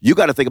people, you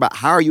got to think about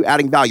how are you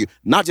adding value,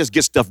 not just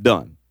get stuff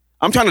done.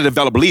 I'm trying to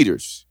develop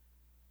leaders.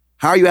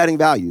 How are you adding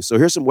value? So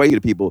here's some way to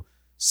people.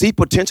 See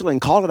potential and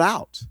call it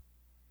out.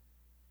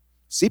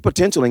 See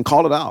potential and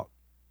call it out.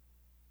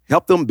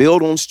 Help them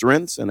build on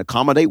strengths and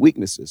accommodate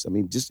weaknesses. I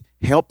mean, just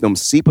help them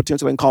see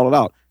potential and call it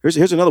out.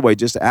 Here's another way,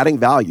 just adding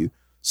value.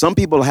 Some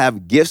people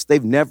have gifts they're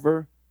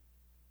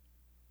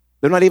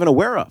not even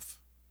aware of.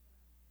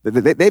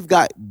 They've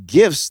got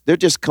gifts they're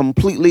just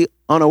completely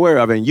unaware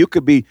of. And you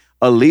could be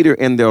a leader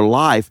in their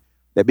life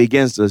that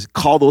begins to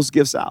call those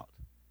gifts out.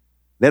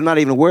 They're not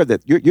even aware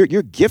that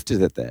you're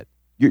gifted at that.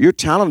 You're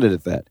talented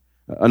at that.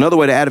 Another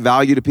way to add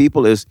value to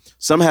people is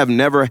some have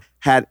never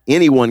had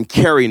anyone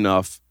care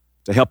enough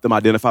to help them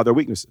identify their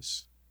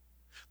weaknesses.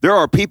 There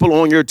are people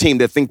on your team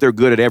that think they're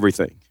good at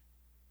everything.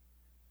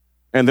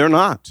 And they're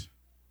not.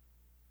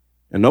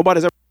 And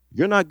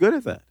you're not good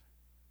at that.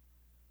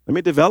 Let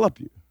me develop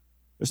you.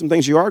 There's some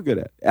things you are good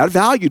at. Add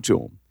value to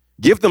them.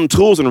 Give them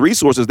tools and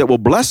resources that will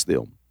bless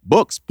them.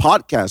 Books,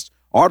 podcasts,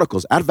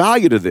 articles, add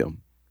value to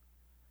them.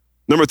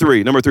 Number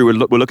three, we're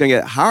looking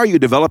at how are you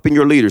developing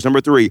your leaders? Number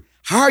 3,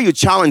 how are you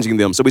challenging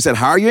them? So we said,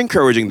 how are you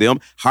encouraging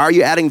them? How are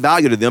you adding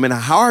value to them? And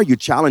how are you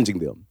challenging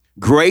them?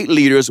 Great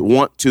leaders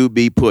want to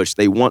be pushed.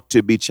 They want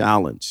to be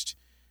challenged.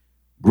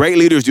 Great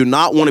leaders do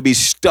not want to be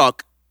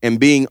stuck and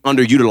being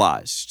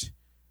underutilized.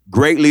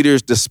 Great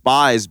leaders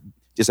despise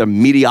just a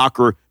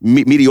mediocre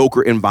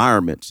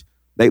environment.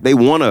 They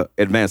want to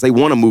advance. They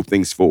want to move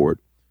things forward.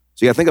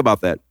 So you got to think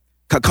about that.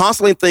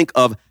 Constantly think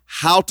of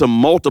how to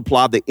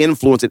multiply the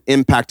influence and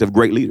impact of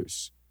great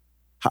leaders.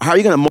 How are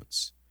you going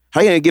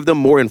to give them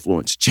more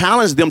influence?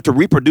 Challenge them to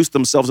reproduce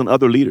themselves in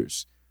other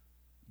leaders.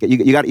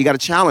 You got to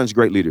challenge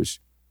great leaders.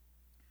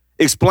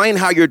 Explain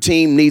how your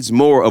team needs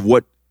more of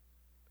what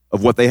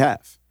they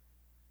have.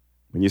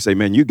 When you say,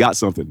 man, you got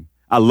something.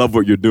 I love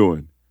what you're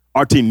doing.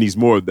 Our team needs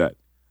more of that.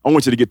 I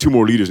want you to get 2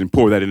 more leaders and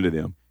pour that into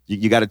them.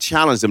 You got to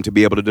challenge them to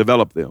be able to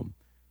develop them.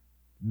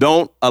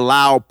 don't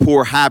allow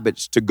poor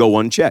habits to go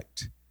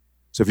unchecked.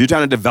 So if you're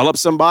trying to develop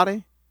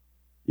somebody,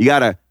 you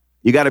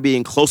gotta be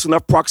in close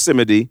enough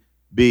proximity,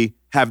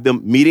 have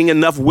them meeting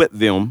enough with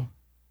them.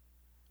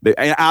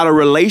 Out of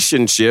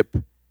relationship,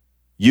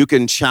 you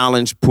can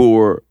challenge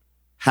poor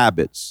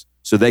habits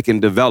so they can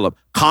develop.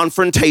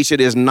 Confrontation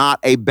is not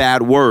a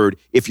bad word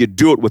if you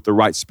do it with the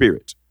right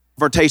spirit.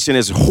 Confrontation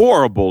is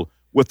horrible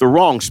with the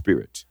wrong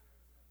spirit.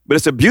 But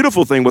it's a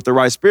beautiful thing with the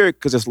right spirit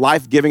because it's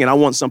life-giving and I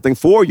want something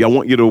for you. I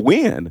want you to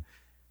win.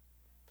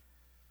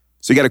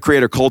 So you got to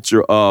create a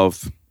culture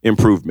of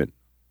improvement.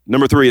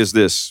 Number 3 is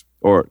this,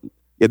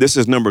 this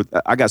is number,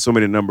 I got so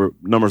many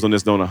numbers on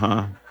this, don't I,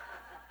 huh?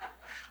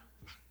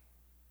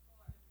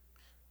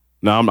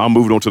 Now I'm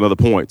moving on to another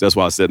point. That's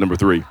why I said number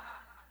 3.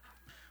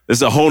 This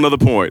is a whole nother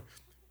point.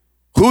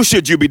 Who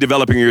should you be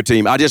developing in your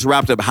team? I just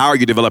wrapped up, how are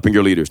you developing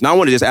your leaders? Now I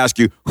want to just ask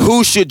you,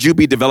 who should you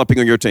be developing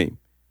on your team?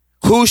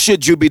 Who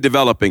should you be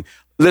developing?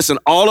 Listen,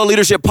 all a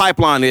leadership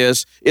pipeline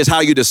is how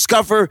you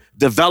discover,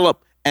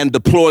 develop, and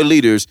deploy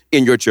leaders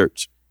in your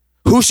church.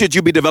 Who should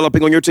you be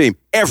developing on your team?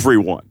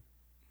 Everyone.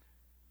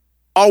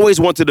 Always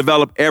want to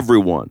develop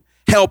everyone.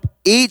 Help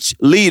each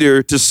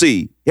leader to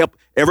see.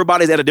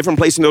 Everybody's at a different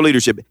place in their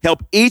leadership.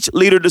 Help each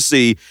leader to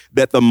see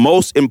that the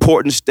most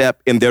important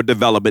step in their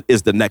development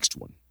is the next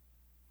one.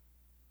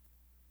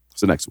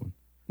 It's the next one.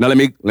 Now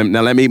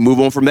let me move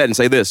on from that and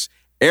say this.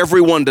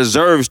 Everyone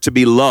deserves to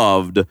be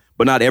loved,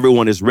 but not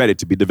everyone is ready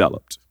to be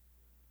developed.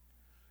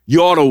 You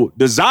ought to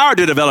desire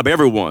to develop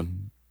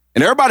everyone,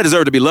 and everybody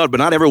deserves to be loved, but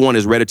not everyone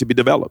is ready to be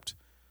developed.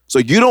 So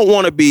you don't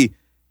want to be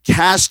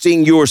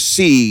casting your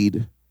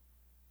seed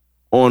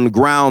on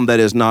ground that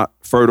is not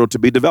fertile to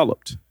be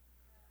developed.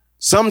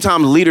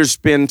 Sometimes leaders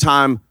spend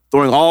time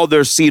throwing all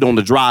their seed on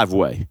the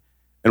driveway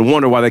and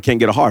wonder why they can't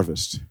get a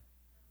harvest.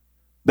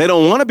 They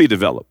don't want to be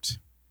developed.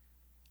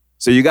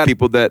 So you got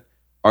people that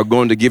are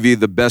going to give you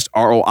the best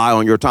ROI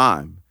on your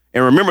time.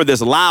 And remember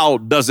this,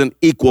 loud doesn't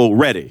equal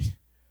ready.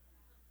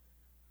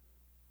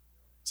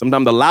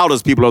 Sometimes the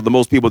loudest people are the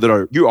most people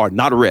you are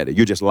not ready.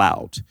 You're just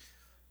loud.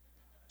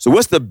 So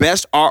what's the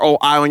best ROI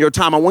on your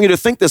time? I want you to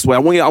think this way. I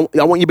want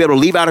you to be able to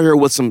leave out of here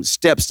with some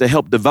steps to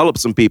help develop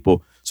some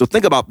people. So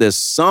think about this.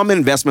 Some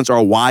investments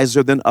are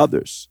wiser than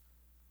others.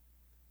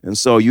 And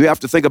so you have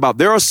to think about,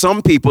 there are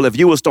some people, if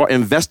you will start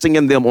investing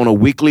in them on a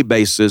weekly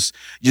basis,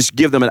 just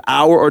give them an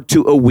hour or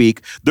 2 a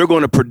week, they're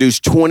going to produce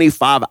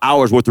 25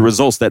 hours worth of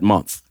results that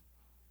month.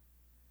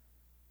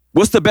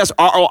 What's the best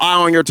ROI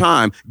on your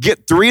time?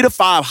 Get 3 to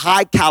 5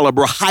 high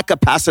caliber, high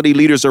capacity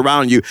leaders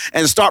around you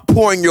and start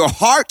pouring your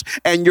heart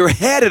and your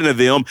head into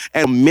them,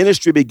 and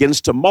ministry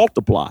begins to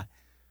multiply.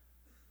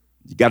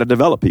 You got to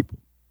develop people.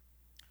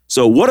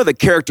 So what are the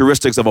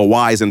characteristics of a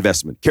wise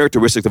investment?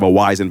 Characteristics of a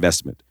wise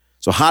investment.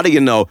 So how do you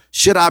know,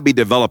 should I be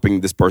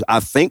developing this person? I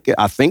think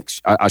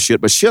I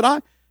should, but should I?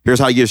 Here's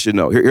how you should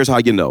know. Here's how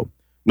you know.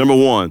 Number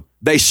 1,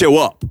 they show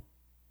up.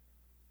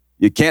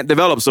 You can't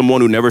develop someone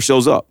who never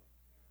shows up.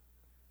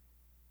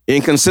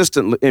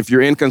 If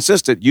you're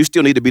inconsistent, you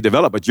still need to be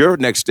developed, but your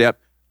next step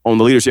on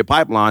the leadership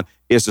pipeline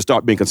is to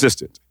start being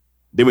consistent.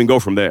 Then we can go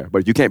from there,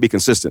 but if you can't be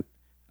consistent,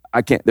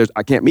 I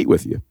can't meet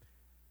with you.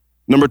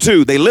 Number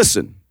 2, they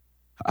listen.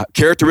 A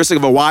characteristic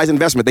of a wise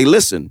investment, they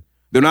listen.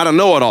 They're not a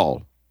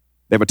know-it-all.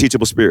 They have a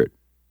teachable spirit.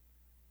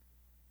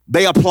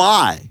 They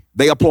apply.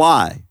 They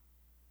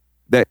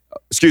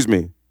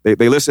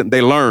listen,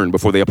 they learn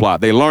before they apply.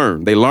 They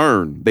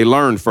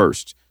learn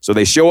first. So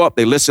they show up,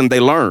 they listen, they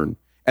learn,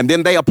 and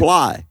then they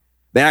apply.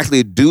 They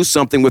actually do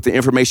something with the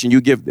information you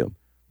give them.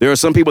 There are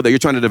some people that you're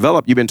trying to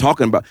develop, you've been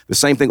talking about the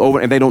same thing over,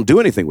 and they don't do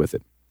anything with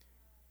it.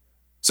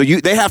 So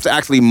they have to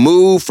actually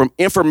move from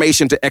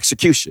information to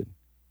execution.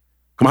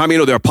 Come on, how many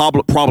know there are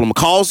problem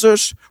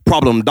causers,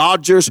 problem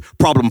dodgers,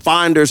 problem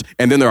finders,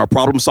 and then there are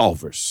problem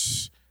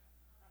solvers?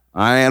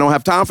 I don't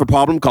have time for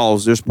problem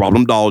causers,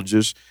 problem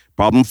dodgers,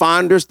 problem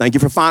finders. Thank you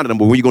for finding them,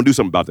 but when are you going to do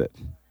something about that?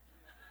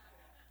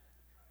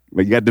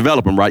 But you got to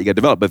develop them, right? You got to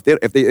develop. But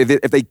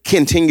if they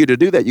continue to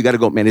do that, you got to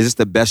go, man, is this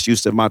the best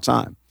use of my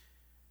time?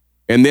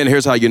 And then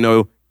here's how you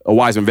know a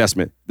wise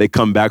investment. They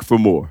come back for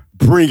more.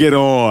 Bring it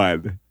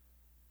on.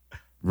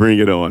 Bring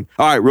it on.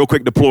 All right, real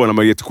quick, deploy, and I'm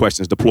going to get to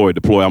questions. Deploy.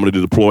 I'm going to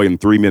do deploy in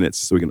 3 minutes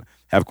so we can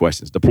have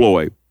questions.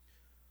 Deploy.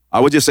 I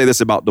would just say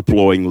this about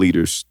deploying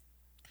leaders.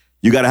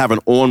 You got to have an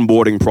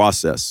onboarding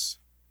process.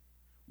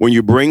 When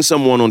you bring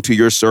someone onto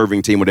your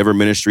serving team, whatever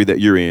ministry that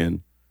you're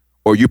in,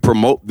 or you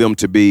promote them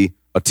to be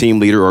a team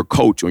leader or a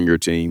coach on your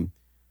team,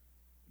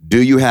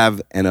 do you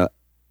have an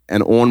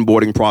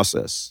onboarding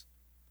process?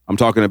 I'm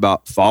talking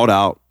about thought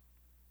out,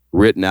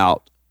 written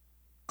out,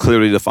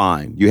 clearly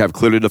defined. You have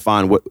clearly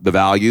defined what the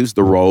values,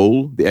 the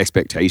role, the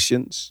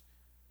expectations,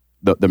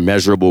 the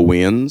measurable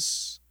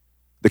wins,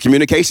 the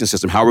communication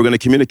system, how we're going to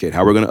communicate,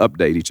 how we're going to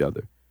update each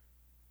other.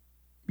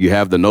 You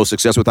have the no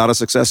success without a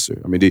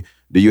successor. I mean,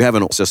 do you have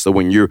an successor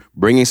when you're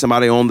bringing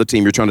somebody on the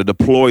team, you're trying to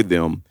deploy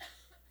them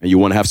and you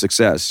want to have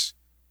success?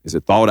 Is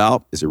it thought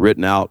out? Is it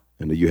written out?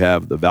 And do you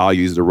have the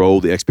values, the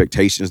role, the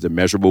expectations, the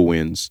measurable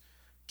wins,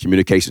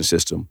 communication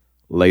system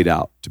laid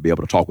out to be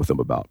able to talk with them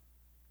about?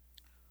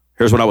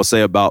 Here's what I would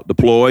say about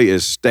deploy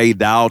is stay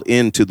dialed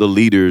into the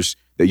leaders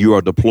that you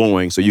are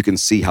deploying so you can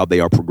see how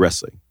they are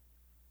progressing.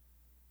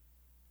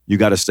 You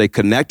got to stay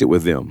connected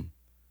with them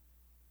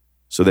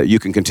so that you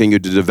can continue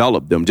to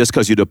develop them. Just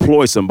because you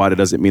deploy somebody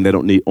doesn't mean they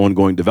don't need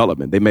ongoing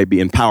development. They may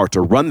be empowered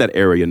to run that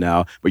area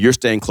now, but you're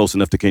staying close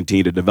enough to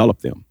continue to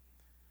develop them.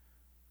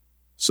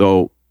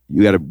 So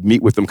you got to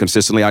meet with them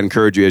consistently. I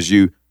encourage you as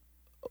you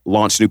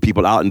launch new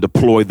people out and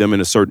deploy them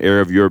in a certain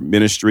area of your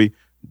ministry,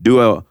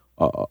 do a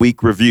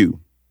week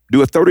review,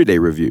 do a 30-day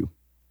review.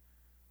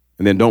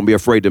 And then don't be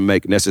afraid to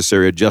make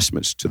necessary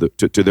adjustments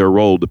to their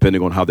role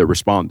depending on how they're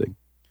responding.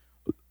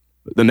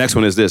 The next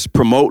one is this: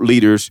 promote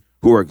leaders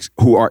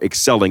who are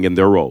excelling in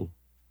their role.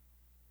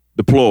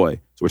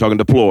 Deploy. So we're talking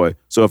deploy.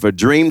 So if a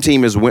dream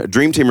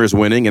teamer is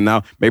winning, and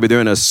now maybe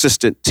they're in an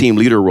assistant team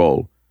leader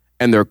role,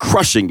 and they're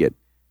crushing it,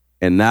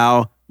 and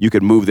now you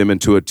could move them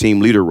into a team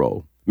leader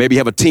role. Maybe you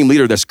have a team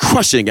leader that's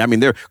crushing. I mean,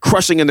 they're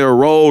crushing in their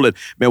role. And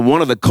man,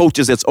 one of the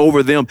coaches that's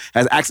over them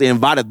has actually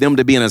invited them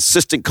to be an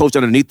assistant coach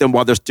underneath them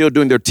while they're still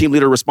doing their team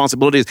leader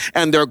responsibilities.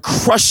 And they're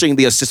crushing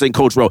the assistant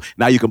coach role.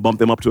 Now you can bump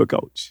them up to a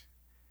coach.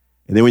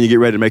 And then when you get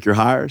ready to make your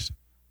hires,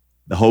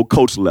 the whole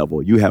coach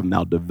level, you have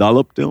now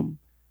developed them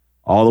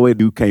all the way.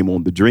 You came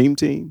on the dream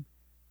team.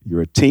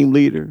 You're a team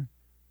leader.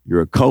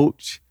 You're a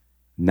coach.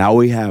 Now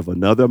we have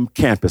another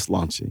campus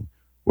launching.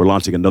 We're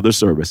launching another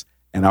service.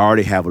 And I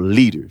already have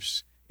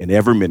leaders in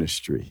every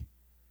ministry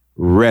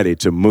ready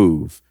to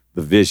move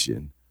the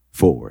vision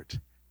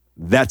forward.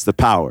 That's the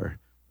power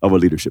of a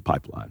leadership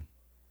pipeline.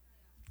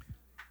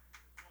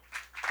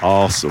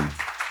 Awesome.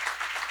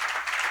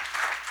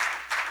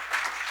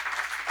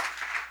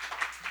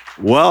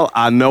 Well,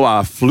 I know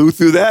I flew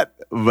through that,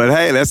 but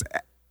hey, let's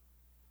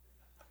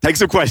take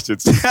some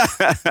questions.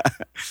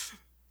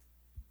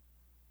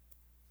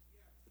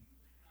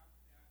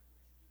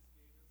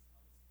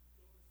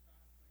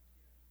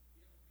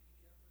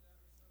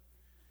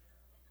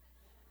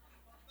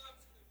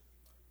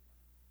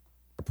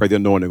 Pray the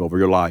anointing over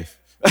your life.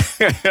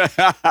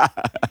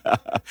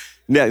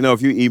 Now,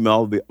 if you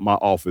email my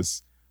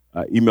office,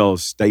 email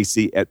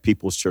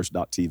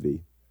Stacy@peopleschurch.tv.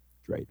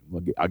 Great.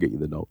 I'll get you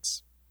the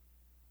notes.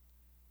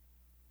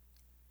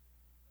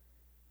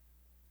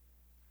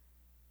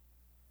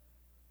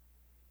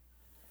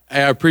 I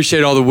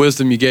appreciate all the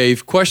wisdom you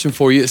gave. Question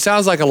for you. It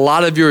sounds like a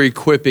lot of your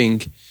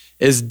equipping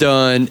is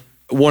done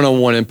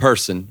one-on-one in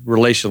person,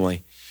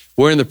 relationally.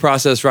 We're in the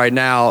process right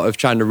now of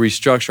trying to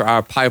restructure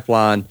our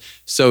pipeline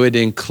so it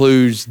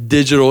includes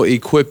digital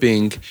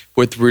equipping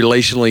with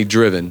relationally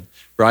driven,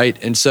 right?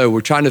 And so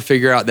we're trying to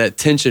figure out that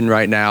tension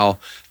right now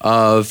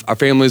of our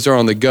families are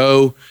on the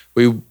go.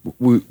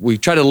 We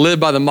try to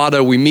live by the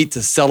motto, we meet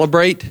to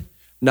celebrate,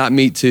 not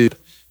meet to.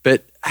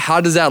 But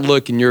how does that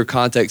look in your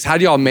context? How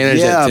do y'all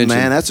manage that tension? Yeah,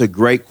 man, that's a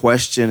great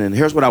question. And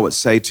here's what I would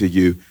say to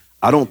you.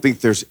 I don't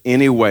think there's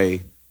any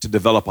way to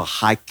develop a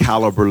high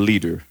caliber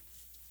leader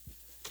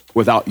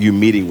without you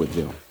meeting with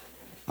them.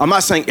 I'm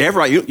not saying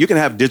you can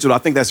have digital. I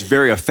think that's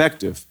very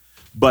effective.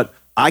 But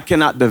I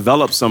cannot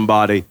develop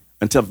somebody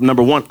until,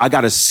 number one, I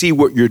got to see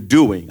what you're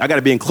doing. I got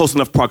to be in close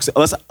enough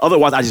proximity.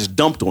 Otherwise, I just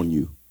dumped on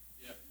you.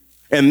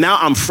 And now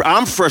I'm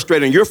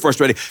frustrated and you're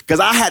frustrated because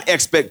I had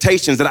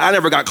expectations that I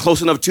never got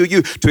close enough to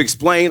you to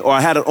explain, or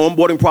I had an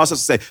onboarding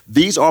process to say,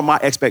 these are my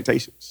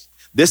expectations.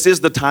 This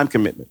is the time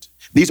commitment.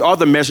 These are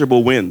the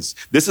measurable wins.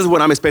 This is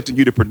what I'm expecting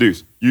you to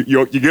produce.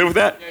 You good with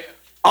that? Yeah.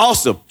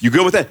 Awesome. You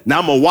good with that? Now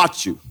I'm going to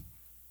watch you.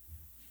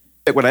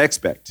 That's what I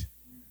expect.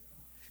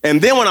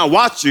 And then when I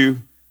watch you,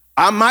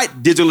 I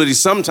might digitally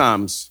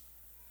sometimes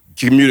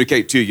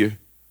communicate to you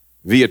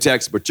via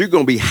text, but you're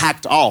going to be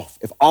hacked off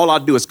if all I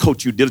do is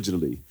coach you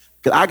digitally.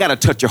 Because I got to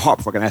touch your heart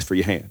before I can ask for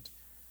your hand.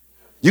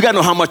 You got to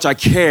know how much I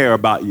care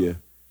about you.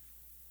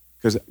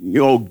 Because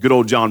good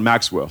old John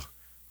Maxwell,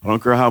 I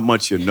don't care how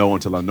much you know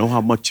until I know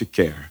how much you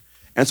care.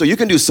 And so you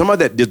can do some of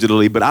that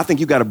digitally, but I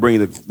think you got to bring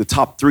the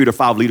top 3 to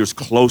 5 leaders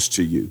close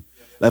to you.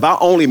 If I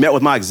only met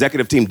with my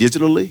executive team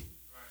digitally,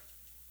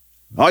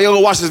 oh, you're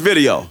going to watch this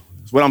video.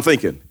 That's what I'm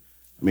thinking.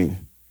 I mean,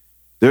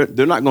 they're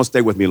not going to stay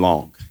with me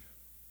long.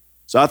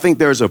 So I think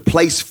there's a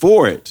place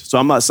for it. So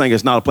I'm not saying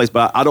it's not a place,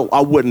 but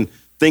I wouldn't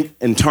think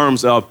in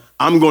terms of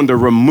I'm going to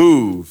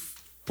remove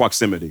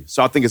proximity.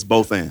 So I think it's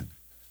both and.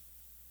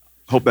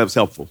 Hope that was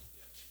helpful.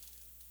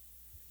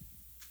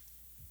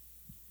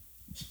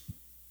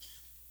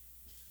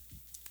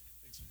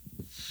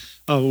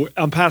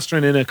 I'm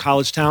pastoring in a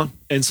college town,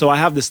 and so I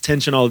have this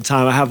tension all the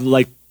time. I have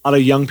like a lot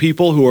of young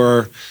people who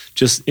are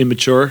just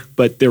immature,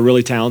 but they're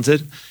really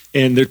talented,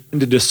 and they're trying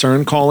to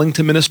discern calling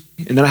to ministry.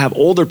 And then I have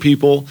older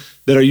people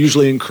that are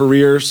usually in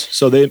careers,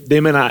 so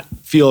they may not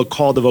feel a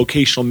call to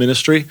vocational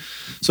ministry.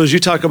 So as you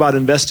talk about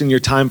investing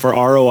your time for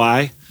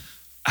ROI,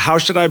 how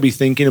should I be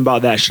thinking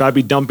about that? Should I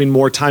be dumping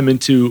more time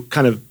into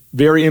kind of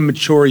very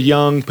immature,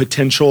 young,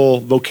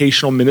 potential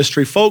vocational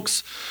ministry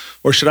folks?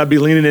 Or should I be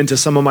leaning into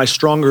some of my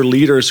stronger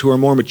leaders who are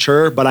more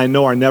mature, but I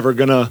know are never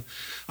gonna,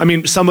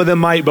 some of them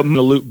might, but I'm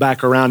gonna loop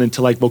back around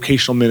into like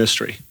vocational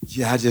ministry?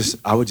 Yeah,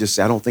 I would just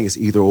say, I don't think it's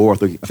either or. I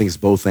think it's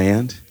both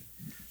and.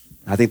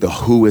 I think the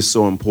who is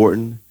so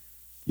important.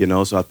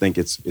 So I think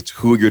it's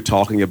who you're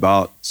talking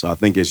about. So I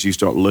think as you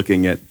start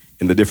looking at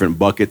in the different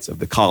buckets of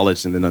the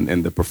college and then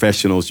and the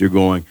professionals, you're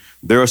going,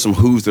 there are some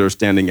who's that are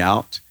standing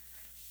out.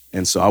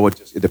 And so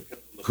it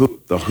depends on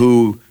the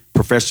who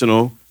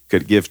professional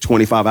could give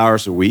 25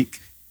 hours a week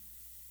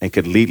and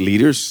could lead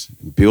leaders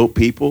and build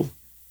people.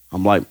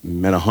 I'm like,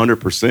 man,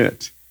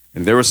 100%.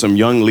 And there were some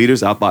young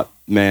leaders, I thought,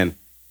 man,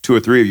 2 or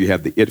 3 of you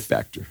have the it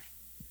factor.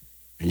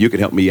 And you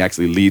can help me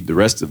actually lead the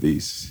rest of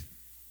these.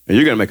 And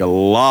you're going to make a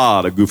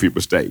lot of goofy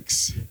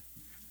mistakes.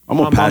 I'm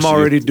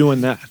already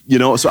doing that.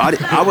 So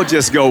I would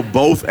just go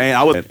both,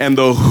 and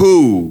the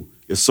who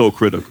is so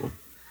critical.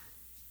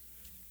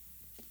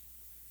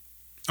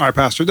 All right,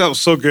 Pastor, that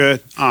was so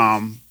good.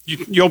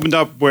 You opened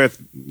up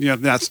with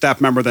that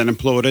staff member that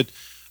imploded.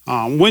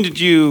 When did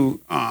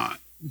you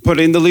put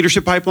in the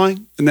leadership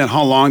pipeline, and then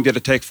how long did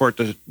it take for it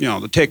to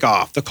to take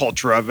off, the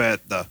culture of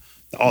it,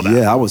 all that?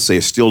 Yeah, I would say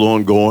it's still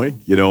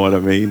ongoing. You know what I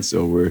mean?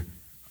 So we're,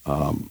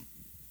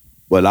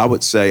 but I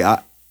would say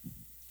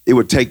it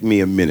would take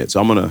me a minute.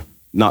 So I'm gonna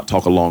not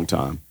talk a long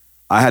time.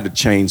 I had to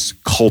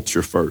change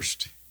culture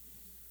first.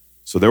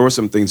 So there were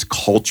some things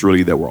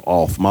culturally that were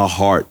off. My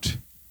heart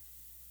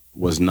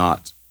was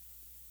not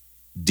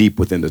deep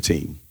within the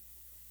team.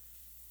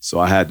 So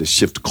I had to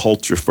shift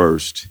culture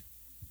first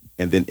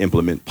and then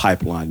implement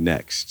pipeline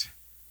next.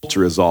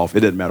 Culture is off. It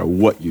doesn't matter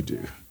what you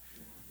do.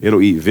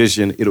 It'll eat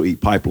vision. It'll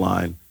eat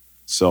pipeline.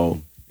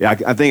 So yeah,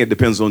 I think it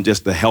depends on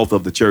just the health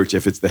of the church.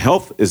 If it's the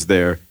health is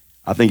there,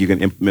 I think you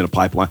can implement a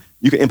pipeline.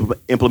 You can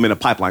implement a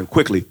pipeline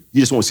quickly.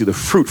 You just won't see the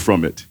fruit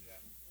from it.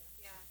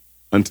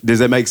 And does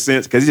that make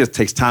sense? Because it just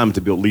takes time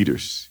to build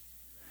leaders.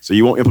 So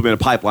you won't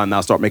implement a pipeline now,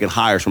 start making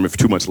hires from it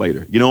 2 months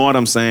later. You know what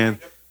I'm saying?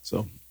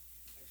 So,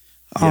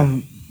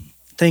 yeah.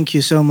 Thank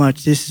you so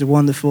much. This is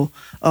wonderful.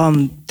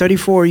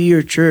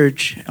 34-year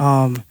church.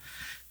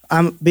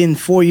 I've been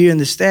 4 years in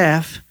the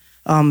staff,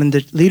 and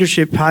the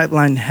leadership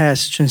pipeline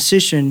has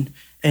transitioned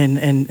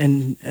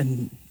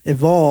and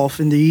evolved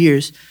in the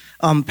years.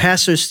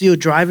 Pastor's still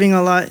driving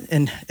a lot,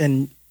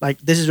 and like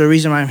this is the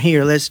reason why I'm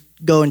here. Let's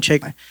go and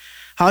check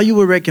how you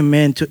would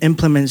recommend to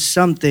implement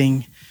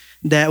something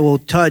that will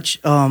touch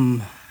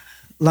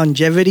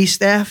longevity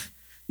staff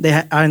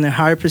that are in a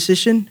higher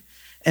position,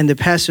 and the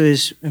pastor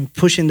is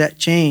pushing that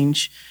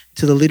change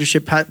to the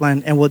leadership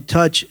pipeline and will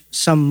touch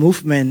some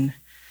movement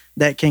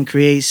that can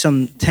create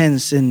some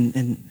tense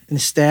in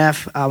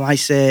staff. I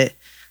said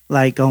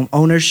like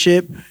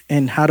ownership,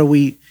 and how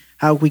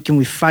can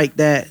we fight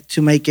that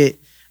to make it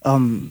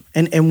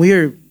and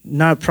we're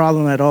not a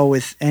problem at all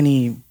with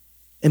any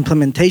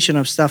implementation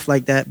of stuff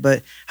like that,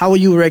 but how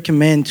would you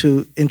recommend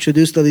to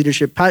introduce the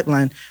leadership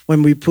pipeline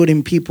when we put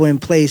in people in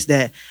place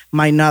that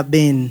might not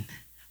been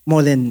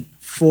more than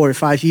 4 or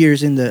 5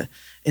 years in the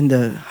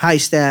high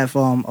staff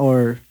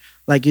or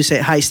like you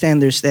said, high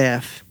standard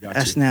staff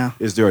as now?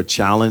 Is there a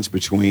challenge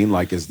between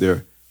is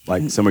there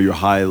some of your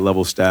high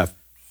level staff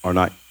are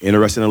not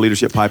interested in a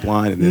leadership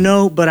pipeline?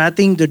 No, but I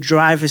think the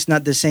drive is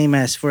not the same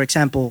as, for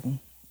example,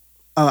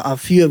 a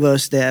few of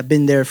us that have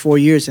been there 4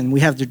 years and we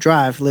have the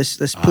drive. Let's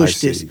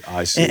push this.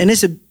 I see. And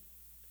it's a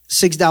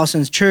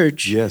 6,000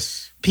 church.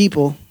 Yes.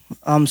 People.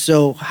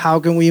 So how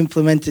can we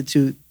implement it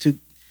to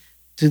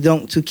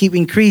keep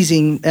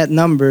increasing that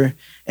number?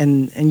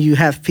 And you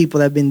have people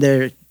that have been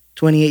there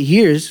 28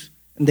 years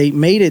and they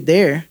made it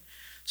there.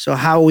 So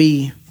how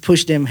we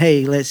push them?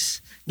 Hey,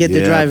 let's get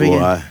the drive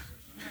again.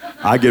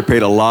 I get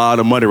paid a lot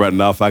of money right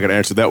now if I could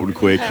answer that one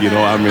quick.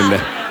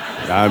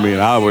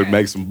 I would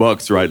make some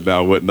bucks right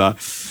now, wouldn't I?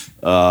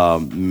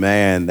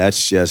 Man,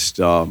 that's just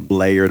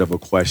layered of a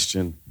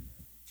question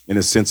in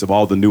a sense of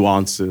all the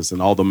nuances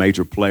and all the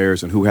major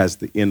players and who has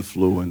the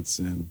influence.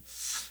 And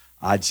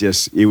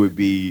it would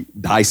be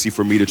dicey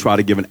for me to try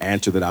to give an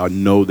answer that I would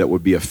know that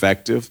would be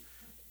effective.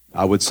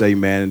 I would say,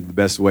 man, the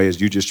best way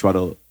is you just try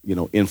to,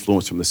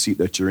 influence from the seat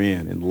that you're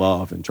in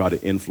love, and try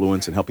to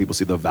influence and help people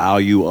see the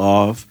value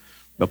of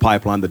the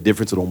pipeline, the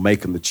difference it'll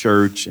make in the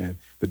church, and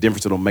the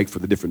difference it'll make for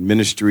the different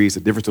ministries, the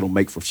difference it'll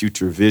make for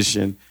future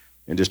vision,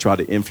 and just try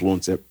to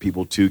influence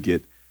people to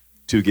get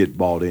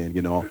bought in,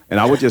 And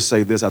I would just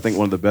say this, I think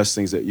one of the best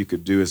things that you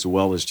could do as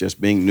well as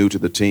just being new to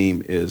the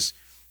team is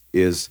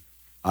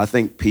I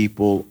think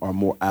people are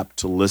more apt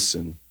to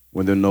listen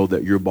when they know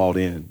that you're bought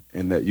in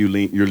and that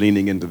you're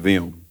leaning into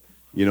them,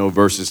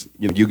 versus,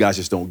 you guys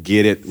just don't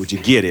get it. Would you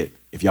get it?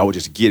 If y'all would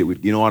just get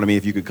it, you know what I mean?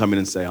 If you could come in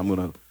and say, I'm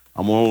gonna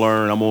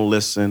learn, I'm gonna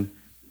listen,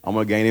 I'm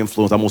going to gain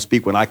influence. I'm going to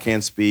speak when I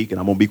can speak, and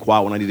I'm going to be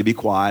quiet when I need to be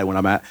quiet when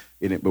I'm at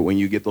in it. But when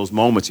you get those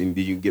moments, and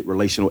you can get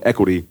relational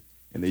equity,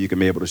 and then you can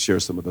be able to share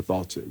some of the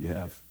thoughts that you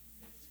have.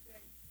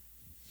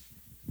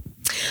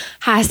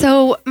 Hi.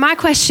 So my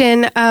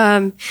question,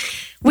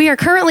 we are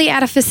currently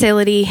at a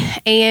facility,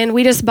 and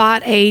we just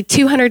bought a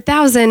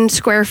 200,000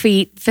 square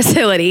feet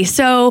facility.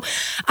 So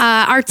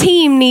our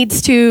team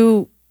needs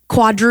to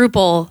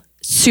quadruple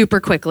super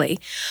quickly.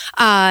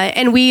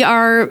 And we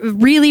are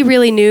really,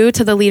 really new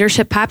to the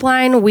leadership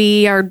pipeline.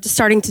 We are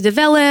starting to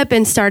develop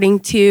and starting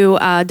to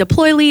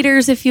deploy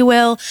leaders, if you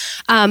will.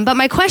 But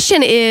my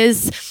question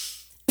is,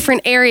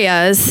 different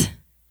areas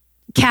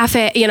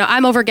cafe,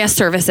 I'm over guest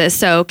services.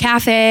 So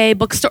cafe,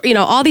 bookstore,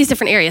 all these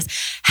different areas.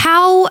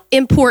 How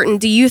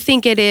important do you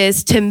think it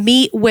is to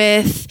meet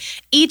with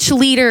each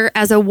leader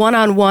as a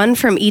one-on-one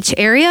from each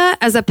area,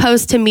 as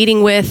opposed to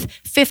meeting with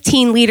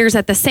 15 leaders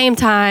at the same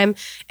time,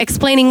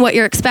 explaining what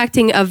you're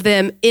expecting of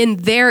them in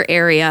their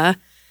area?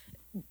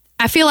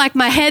 I feel like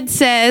my head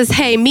says,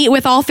 hey, meet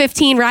with all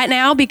 15 right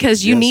now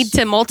because you need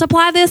to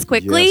multiply this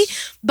quickly.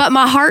 Yes. But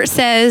my heart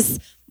says,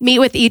 meet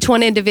with each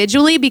one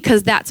individually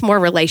because that's more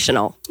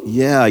relational.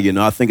 Yeah,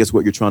 I think it's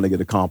what you're trying to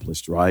get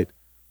accomplished, right?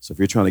 So if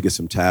you're trying to get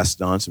some tasks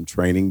done, some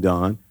training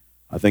done,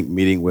 I think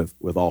meeting with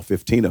all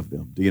 15 of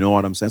them. Do you know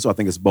what I'm saying? So I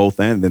think it's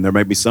both and. Then there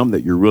may be some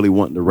that you're really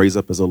wanting to raise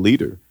up as a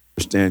leader.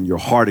 Understand your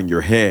heart and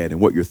your head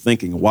and what you're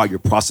thinking and why you're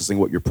processing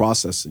what you're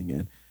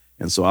processing.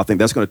 And so I think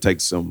that's going to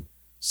take some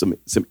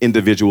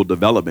individual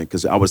development,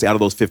 because I was out of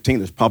those 15,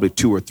 there's probably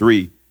 2 or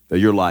 3 that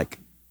you're like,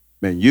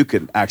 man, you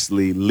can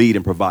actually lead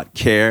and provide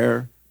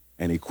care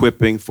and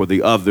equipping for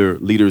the other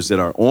leaders that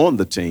are on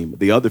the team,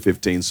 the other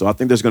 15. So I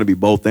think there's going to be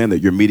both and, that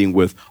you're meeting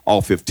with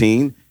all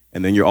 15,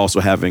 and then you're also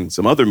having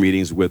some other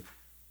meetings with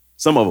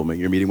some of them, and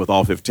you're meeting with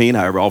all 15,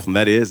 however often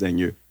that is, and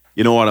you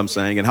know what I'm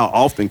saying, and how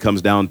often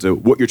comes down to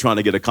what you're trying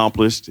to get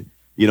accomplished,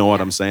 you know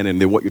what I'm saying, and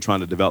then what you're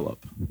trying to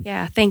develop.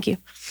 Yeah, thank you.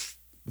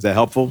 Is that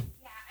helpful?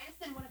 Yeah, I just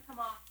didn't want to come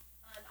off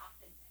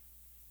unauthentic.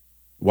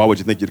 Why would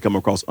you think you'd come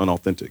across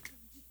unauthentic?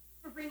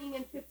 For bringing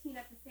in 15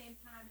 at the same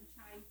time and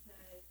trying to,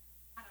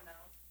 I don't know,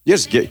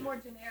 Just make get. it more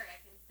generic.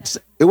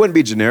 It wouldn't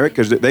be generic,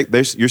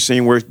 because you're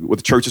seeing where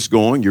the church is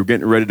going. You're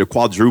getting ready to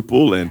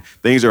quadruple, and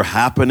things are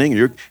happening.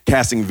 You're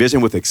casting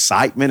vision with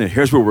excitement, and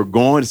here's where we're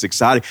going. It's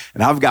exciting.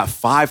 And I've got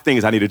 5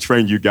 things I need to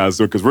train you guys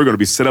on, because we're going to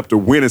be set up to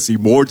win and see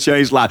more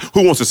changed lives.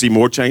 Who wants to see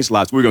more changed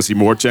lives? We're going to see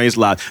more changed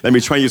lives. Let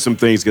me train you some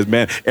things, because,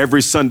 man,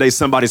 every Sunday,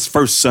 somebody's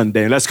first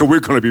Sunday, and we're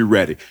going to be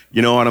ready.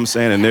 You know what I'm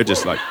saying? And they're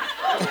just like,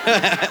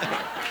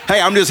 hey,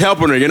 I'm just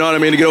helping her, you know what I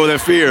mean, to get over that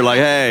fear. Like,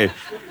 hey,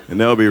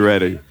 and they'll be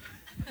ready.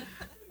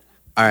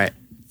 All right.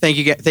 Thank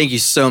you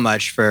so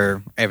much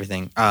for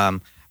everything.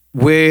 I'm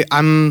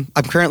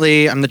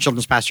the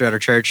children's pastor at our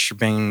church.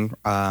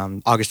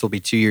 August will be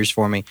 2 years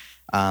for me.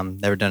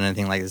 Never done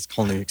anything like this,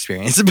 whole new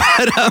experience.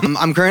 But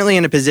I'm currently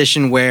in a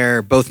position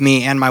where both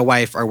me and my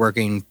wife are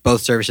working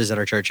both services at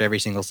our church every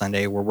single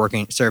Sunday. We're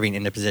serving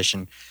in a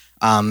position,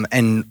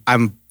 and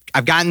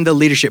I've gotten the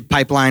leadership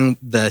pipeline,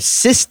 the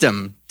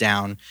system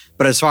down,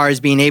 but as far as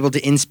being able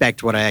to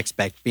inspect what I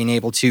expect, being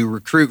able to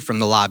recruit from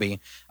the lobby,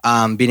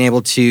 being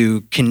able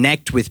to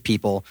connect with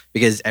people,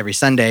 because every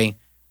Sunday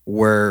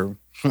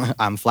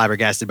I'm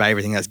flabbergasted by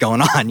everything that's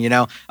going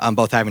on,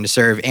 both having to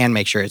serve and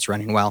make sure it's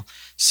running well.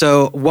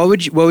 So what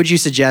would you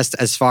suggest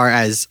as far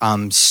as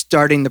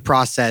starting the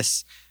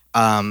process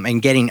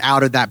and getting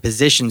out of that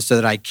position so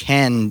that I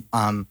can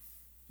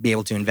be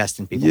able to invest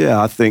in people?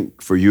 Yeah, I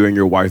think for you and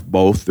your wife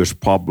both, there's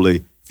probably,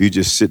 if you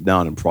just sit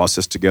down and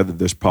process together,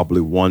 there's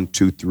probably 1,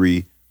 2,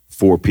 3,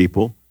 4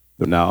 people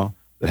that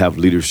have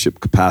leadership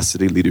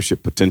capacity,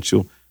 leadership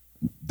potential.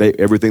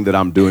 Everything that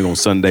I'm doing on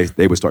Sundays,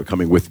 they would start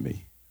coming with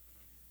me.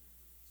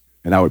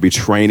 And I would be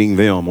training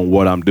them on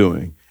what I'm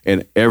doing.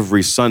 And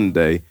every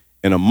Sunday,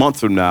 in a month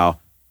from now,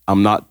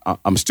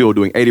 I'm still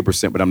doing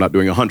 80%, but I'm not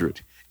doing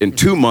 100. In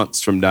 2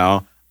 months from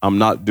now, I'm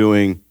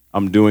doing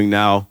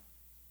now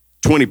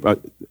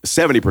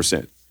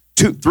 70%.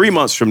 3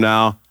 months from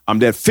now,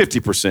 I'm at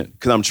 50%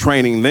 because I'm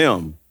training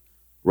them,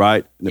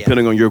 right? And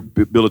depending on your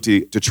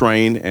ability to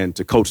train and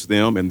to coach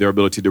them and their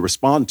ability to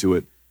respond to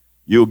it,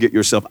 you'll get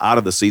yourself out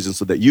of the season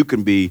so that you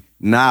can be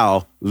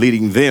now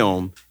leading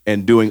them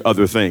and doing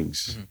other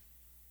things,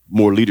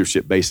 more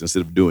leadership based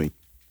instead of doing.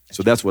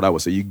 So that's what I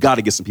would say. You got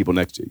to get some people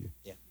next to you,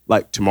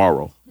 like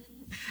tomorrow. All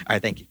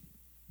right, thank you.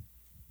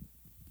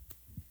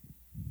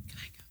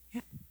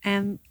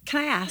 Can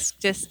I ask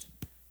just...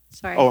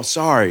 Sorry. Oh,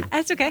 sorry.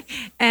 That's okay.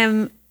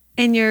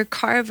 In your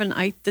carving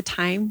out the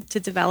time to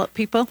develop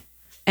people,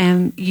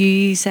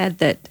 you said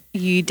that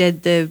you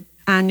did the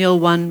annual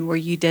one where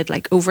you did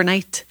like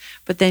overnight,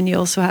 but then you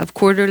also have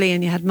quarterly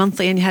and you had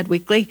monthly and you had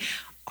weekly.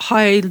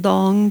 How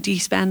long do you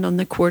spend on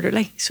the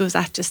quarterly? So is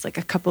that just like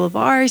a couple of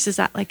hours? Is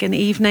that like an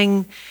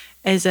evening?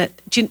 Is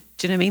it, do you know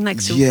what I mean?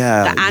 Like, so the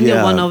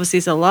annual one obviously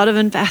is a lot of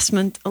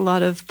investment, a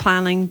lot of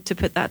planning to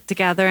put that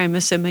together, I'm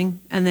assuming.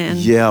 And then.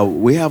 Yeah,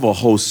 we have a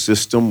whole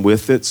system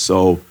with it.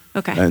 So,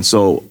 okay. And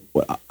so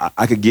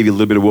I could give you a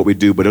little bit of what we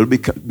do, but it'll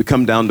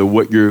come down to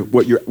what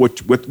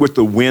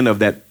the win of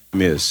that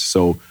is.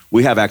 So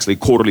we have actually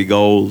quarterly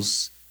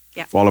goals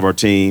for all of our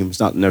teams,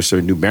 not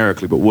necessarily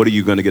numerically, but what are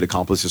you going to get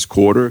accomplished this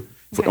quarter?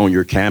 On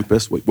your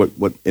campus,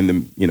 what in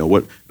the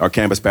what our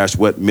campus pastor,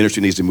 what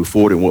ministry needs to move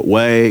forward in what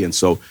way, and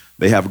so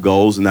they have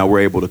goals, and now we're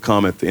able to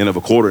come at the end of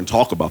a quarter and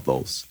talk about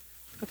those.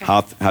 Okay.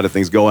 How do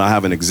things go? I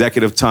have an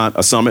executive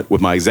a summit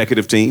with my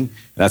executive team.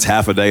 That's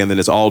half a day, and then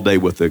it's all day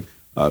with the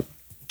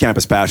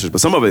campus pastors.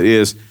 But some of it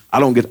is I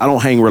don't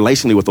hang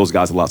relationally with those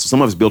guys a lot. So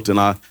some of it's built in.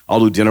 I'll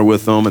do dinner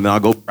with them, and then I'll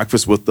go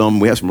breakfast with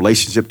them. We have some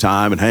relationship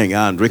time and hang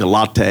out and drink a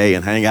latte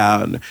and hang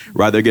out. And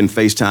right, they're getting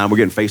FaceTime. We're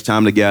getting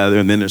FaceTime together.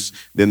 And then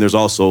there's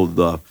also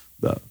the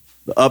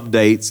the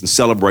updates and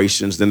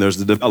celebrations. Then there's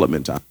the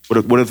development time. What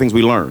are the things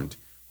we learned?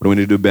 What do we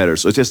need to do better?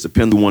 So it just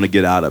depends on what we want to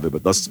get out of it,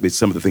 but those be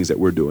some of the things that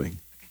we're doing.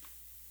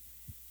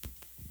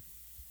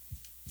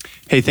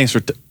 Hey, thanks for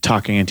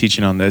talking and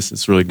teaching on this.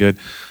 It's really good.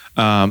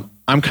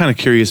 I'm kind of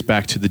curious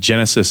back to the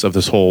genesis of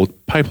this whole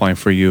pipeline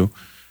for you.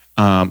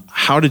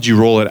 How did you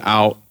roll it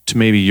out to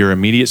maybe your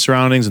immediate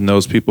surroundings and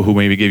those people who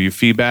maybe gave you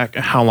feedback?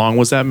 How long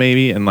was that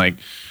maybe? And like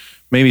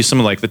maybe some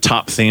of like the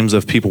top themes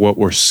of people what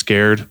were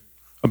scared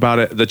about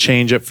it, the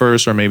change at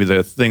first, or maybe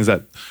the things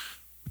that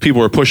people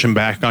were pushing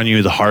back on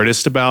you the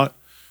hardest about?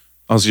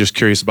 I was just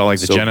curious about like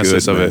the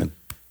genesis of it.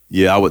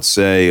 Yeah, I would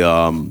say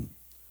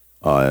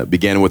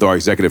began with our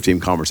executive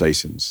team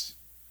conversations.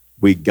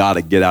 We got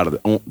to get out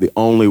of the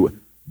only.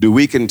 Do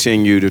we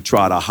continue to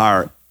try to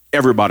hire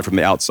everybody from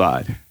the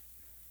outside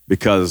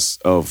because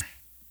of?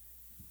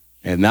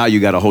 And now you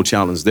got a whole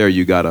challenge there.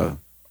 You got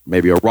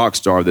maybe a rock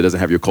star that doesn't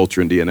have your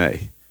culture and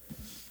DNA.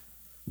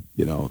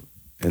 You know,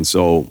 and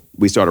so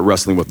we started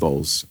wrestling with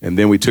those, and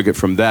then we took it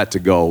from that to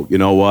go. You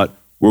know what?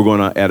 We're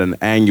going to, at an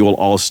annual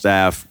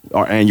all-staff,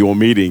 our annual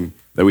meeting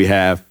that we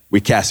have,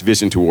 we cast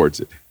vision towards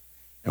it.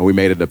 And we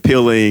made it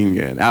appealing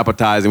and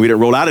appetizing. We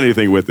didn't roll out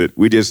anything with it.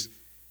 We just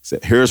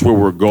said, here's where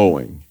we're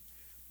going.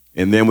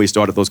 And then we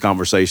started those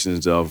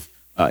conversations of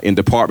in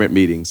department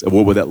meetings of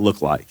what would that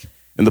look like.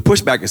 And the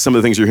pushback is some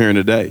of the things you're hearing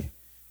today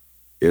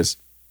is,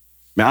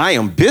 man, I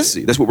am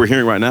busy. That's what we're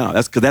hearing right now.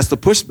 That's the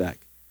pushback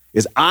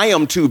is I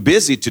am too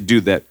busy to do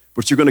that.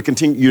 But you're going to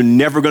continue. You're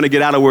never going to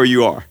get out of where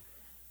you are.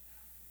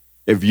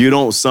 If you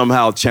don't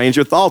somehow change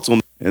your thoughts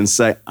on and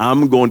say,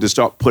 I'm going to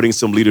start putting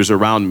some leaders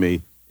around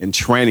me and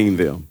training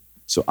them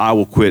so I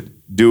will quit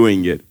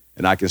doing it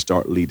and I can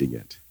start leading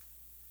it.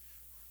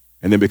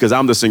 And then because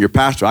I'm the senior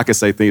pastor, I can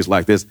say things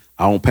like this,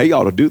 I don't pay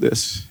y'all to do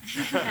this.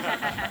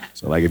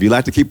 So like if you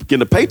like to keep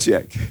getting a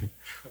paycheck,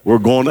 we're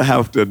going to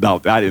have to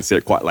adopt that. I didn't say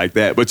it quite like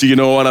that, but you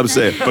know what I'm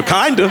saying. But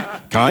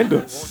kinda.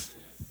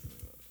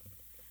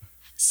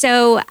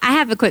 So I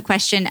have a quick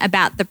question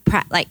about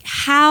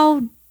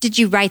how did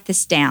you write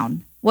this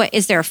down?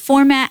 Is there a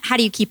format? How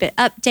do you keep it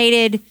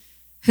updated?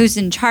 Who's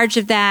in charge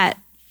of that?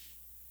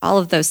 All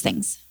of those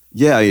things.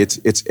 Yeah,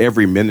 it's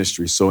every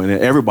ministry. So and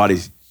everybody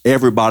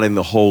in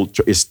the whole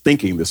is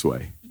thinking this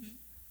way. Mm-hmm.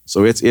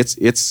 So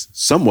it's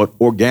somewhat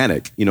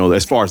organic, you know,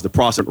 as far as the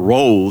process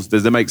rolls.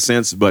 Does that make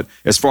sense? But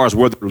as far as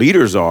where the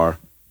leaders are,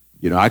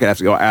 you know, I could have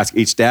to go ask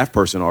each staff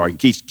person or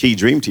key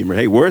dream teamer,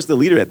 hey, where's the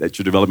leader that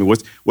you're developing?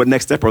 What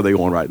next step are they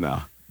on right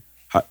now?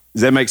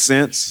 Does that make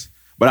sense?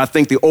 But I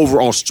think the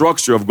overall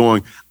structure of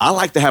I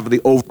like to have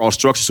the overall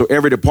structure so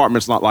every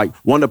department's not like,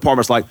 one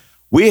department's like,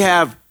 we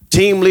have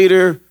team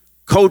leader,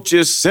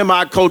 coaches,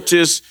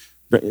 semi-coaches.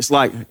 It's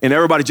like, and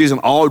everybody's using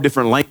all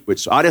different language.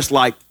 So I just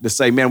like to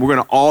say, man, we're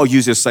going to all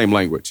use this same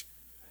language.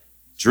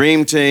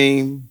 Dream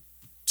team,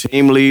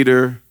 team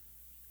leader,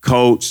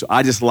 coach. So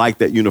I just like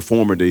that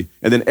uniformity.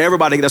 And then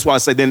everybody, that's why I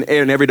say then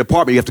in every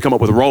department, you have to come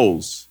up with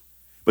roles.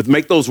 But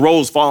make those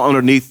roles fall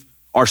underneath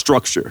our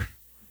structure.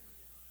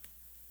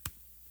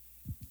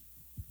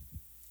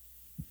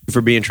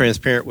 For being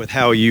transparent with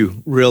how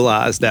you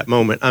realize that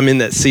moment. I'm in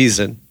that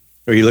season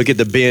where you look at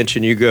the bench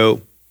and you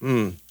go,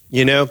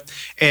 you know,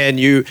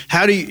 and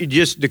how do you,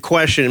 just the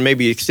question and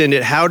maybe extend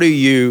it, how do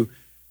you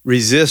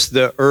resist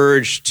the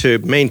urge to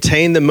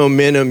maintain the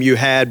momentum you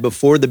had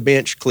before the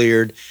bench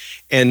cleared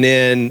and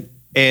then,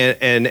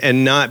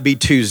 and not be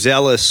too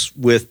zealous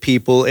with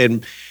people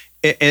and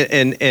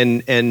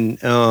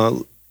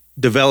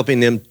developing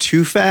them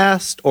too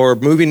fast or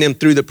moving them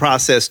through the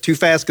process too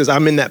fast because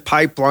I'm in that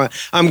pipeline.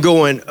 I'm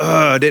going,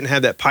 I didn't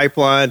have that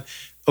pipeline.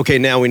 Okay,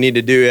 now we need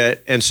to do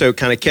it. And so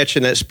kind of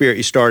catching that spirit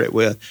you started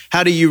with.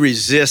 How do you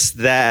resist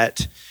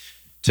that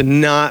to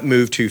not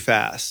move too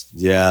fast?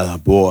 Yeah,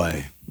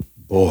 boy.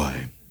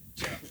 You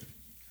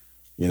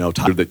know,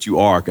 type that you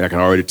are, I can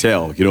already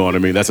tell. You know what I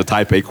mean? That's a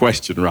type A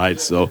question, right?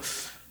 So,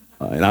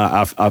 and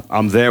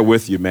I'm there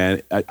with you,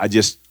 man.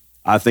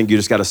 I think you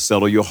just got to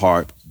settle your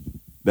heart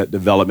that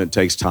development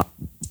takes time.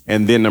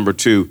 And then number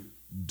two,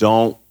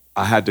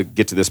 I had to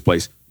get to this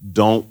place.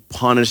 Don't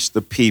punish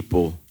the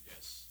people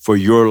for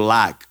your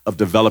lack of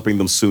developing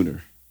them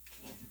sooner.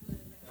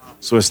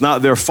 So it's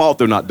not their fault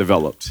they're not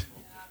developed.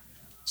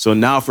 So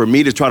now for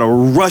me to try to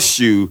rush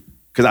you,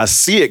 because I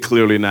see it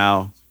clearly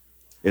now,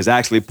 is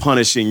actually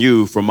punishing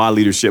you for my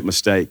leadership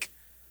mistake.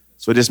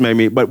 So it just made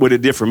me, but what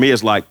it did for me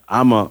is like,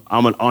 I'm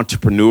an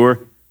entrepreneur.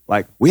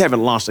 Like we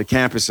haven't launched a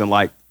campus in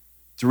like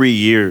 3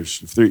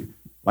 years.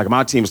 Like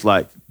my team's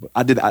like,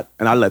 I did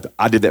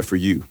that for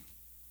you.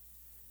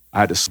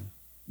 I had to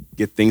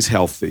get things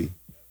healthy,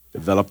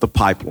 develop the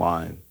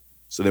pipeline,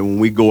 so that when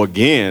we go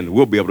again,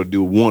 we'll be able to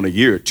do 1 a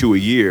year, 2 a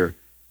year,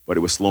 but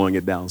it was slowing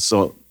it down.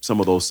 So some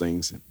of those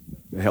things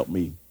that helped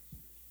me.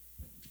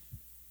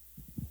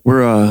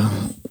 We're a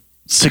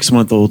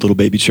 6-month-old little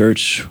baby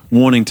church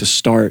wanting to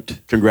start.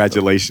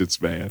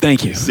 Congratulations, man.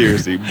 Thank you.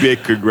 Seriously,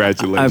 big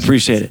congratulations. I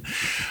appreciate it.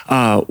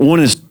 One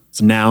is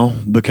now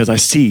because I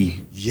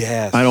see.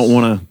 Yes. I don't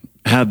want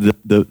to have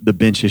the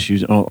bench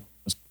issues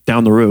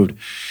down the road.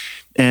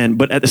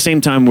 But at the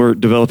same time, we're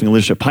developing a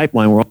leadership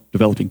pipeline. We're also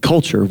developing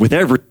culture with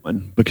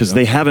everyone because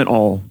they haven't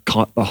all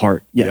caught the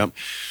heart yet. Yep.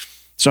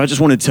 So I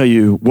just want to tell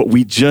you what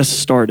we just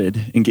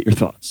started and get your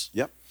thoughts.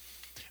 Yep.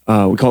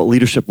 We call it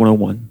Leadership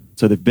 101.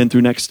 So they've been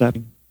through Next Step.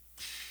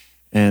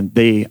 And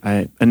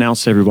I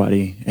announced to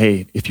everybody,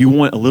 hey, if you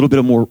want a little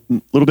bit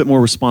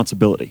more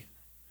responsibility,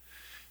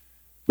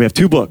 we have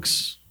 2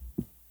 books.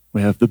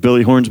 We have the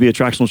Billy Hornsby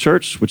Attractional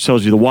Church, which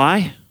tells you the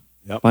why,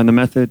 find the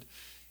method,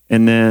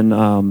 and then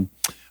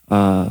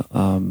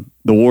The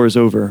War is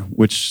Over,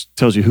 which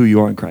tells you who you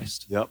are in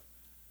Christ. Yep.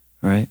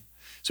 All right.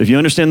 So if you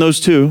understand those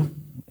 2,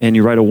 and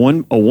you write a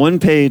one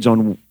page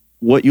on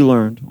what you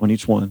learned on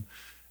each one,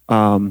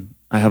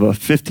 I have a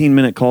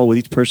 15-minute call with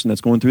each person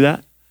that's going through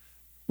that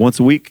once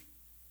a week.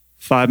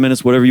 5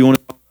 minutes, whatever you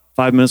want to.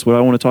 5 minutes, what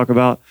I want to talk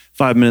about.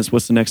 5 minutes,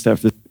 what's the next step?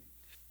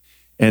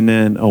 And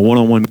then a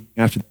one-on-one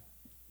after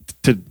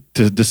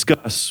to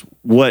discuss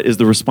what is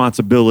the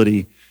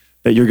responsibility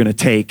that you're going to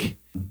take,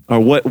 or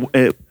what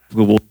it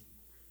will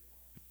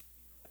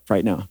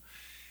right now.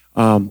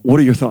 What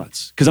are your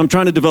thoughts? Because I'm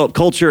trying to develop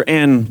culture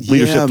and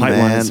leadership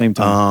pipeline at the same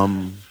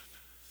time.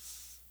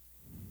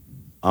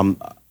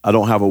 I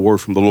don't have a word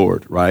from the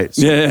Lord, right?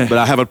 So, yeah. But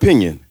I have an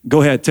opinion.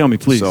 Go ahead, tell me,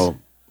 please. So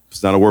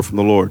it's not a word from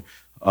the Lord.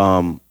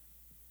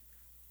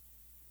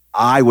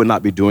 I would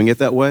not be doing it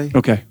that way.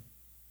 Okay.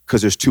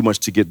 Because there's too much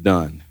to get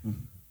done.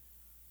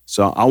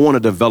 So I want to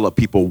develop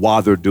people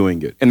while they're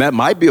doing it. And that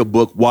might be a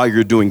book while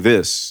you're doing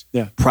this.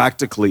 Yeah.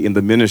 Practically in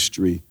the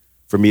ministry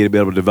for me to be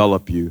able to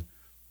develop you.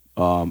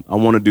 I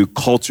want to do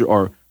culture,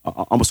 or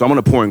I'm going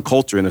to pour in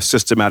culture in a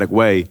systematic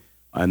way.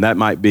 And that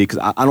might be, because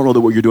I don't know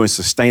that what you're doing is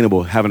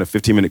sustainable, having a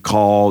 15-minute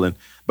call.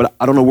 But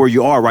I don't know where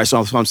you are, right? So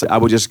I'm saying I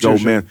would just go,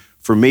 man,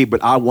 for me,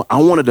 but I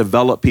want to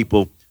develop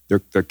people,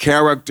 their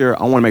character.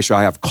 I want to make sure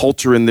I have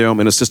culture in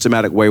them in a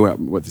systematic way,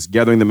 with just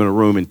gathering them in a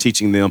room and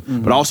teaching them.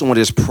 Mm-hmm. But I also want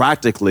to just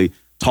practically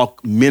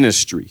talk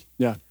ministry.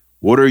 Yeah.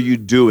 What are you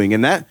doing?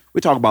 And that,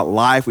 we talk about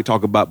life,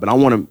 but I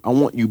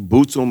want you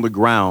boots on the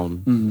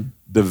ground,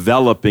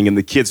 developing in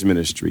the kids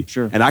ministry.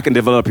 Sure. And I can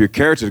develop your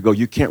character to go,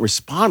 you can't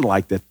respond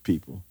like that to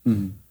people.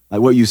 Like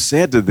what you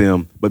said to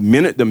them, but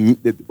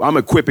I'm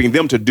equipping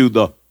them to do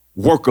the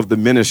work of the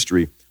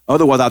ministry.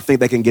 Otherwise, I think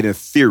they can get in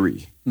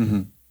theory.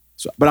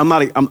 So, but I'm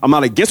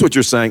not against what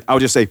you're saying. I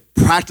would just say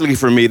practically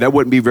for me, that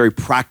wouldn't be very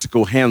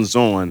practical,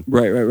 hands-on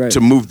right.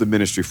 to move the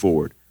ministry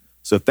forward.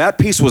 So if that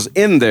piece was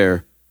in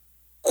there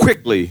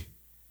quickly,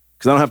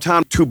 because I don't have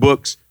time, 2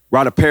 books,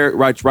 write a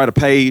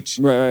page,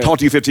 talk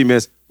to you 15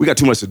 minutes. We got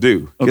too much to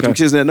do. Get some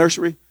kids in that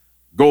nursery.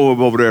 Go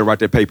over there and write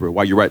that paper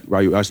while you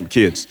write some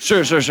kids.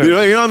 Sure. You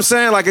know what I'm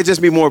saying? Like, it'd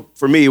just be more,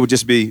 for me, it would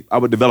just be, I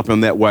would develop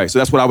them that way. So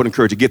that's what I would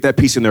encourage you. Get that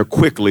piece in there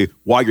quickly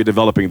while you're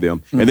developing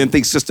them. And then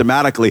think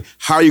systematically,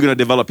 how are you going to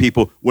develop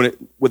people when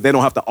they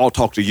don't have to all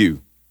talk to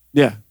you?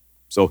 Yeah.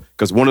 So,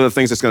 because one of the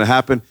things that's going to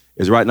happen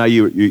is right now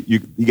you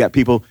got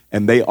people,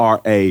 and they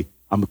are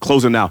I'm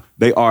closing now,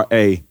 they are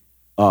a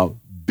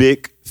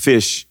big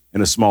fish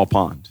in a small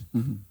pond.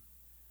 And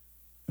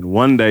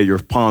one day your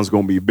pond's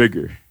going to be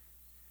bigger.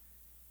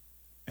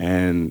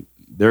 And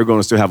they're going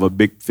to still have a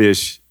big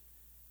fish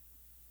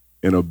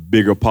in a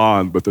bigger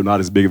pond, but they're not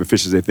as big of a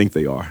fish as they think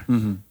they are.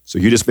 So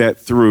you just vet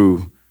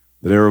through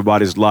that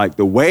everybody's like,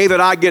 the way that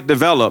I get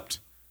developed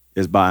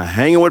is by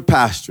hanging with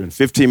pastor and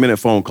 15-minute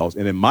phone calls.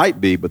 And it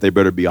might be, but they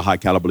better be a high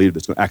caliber leader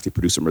that's going to actually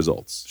produce some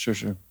results.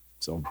 Sure.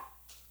 So,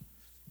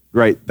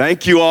 great.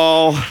 Thank you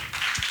all.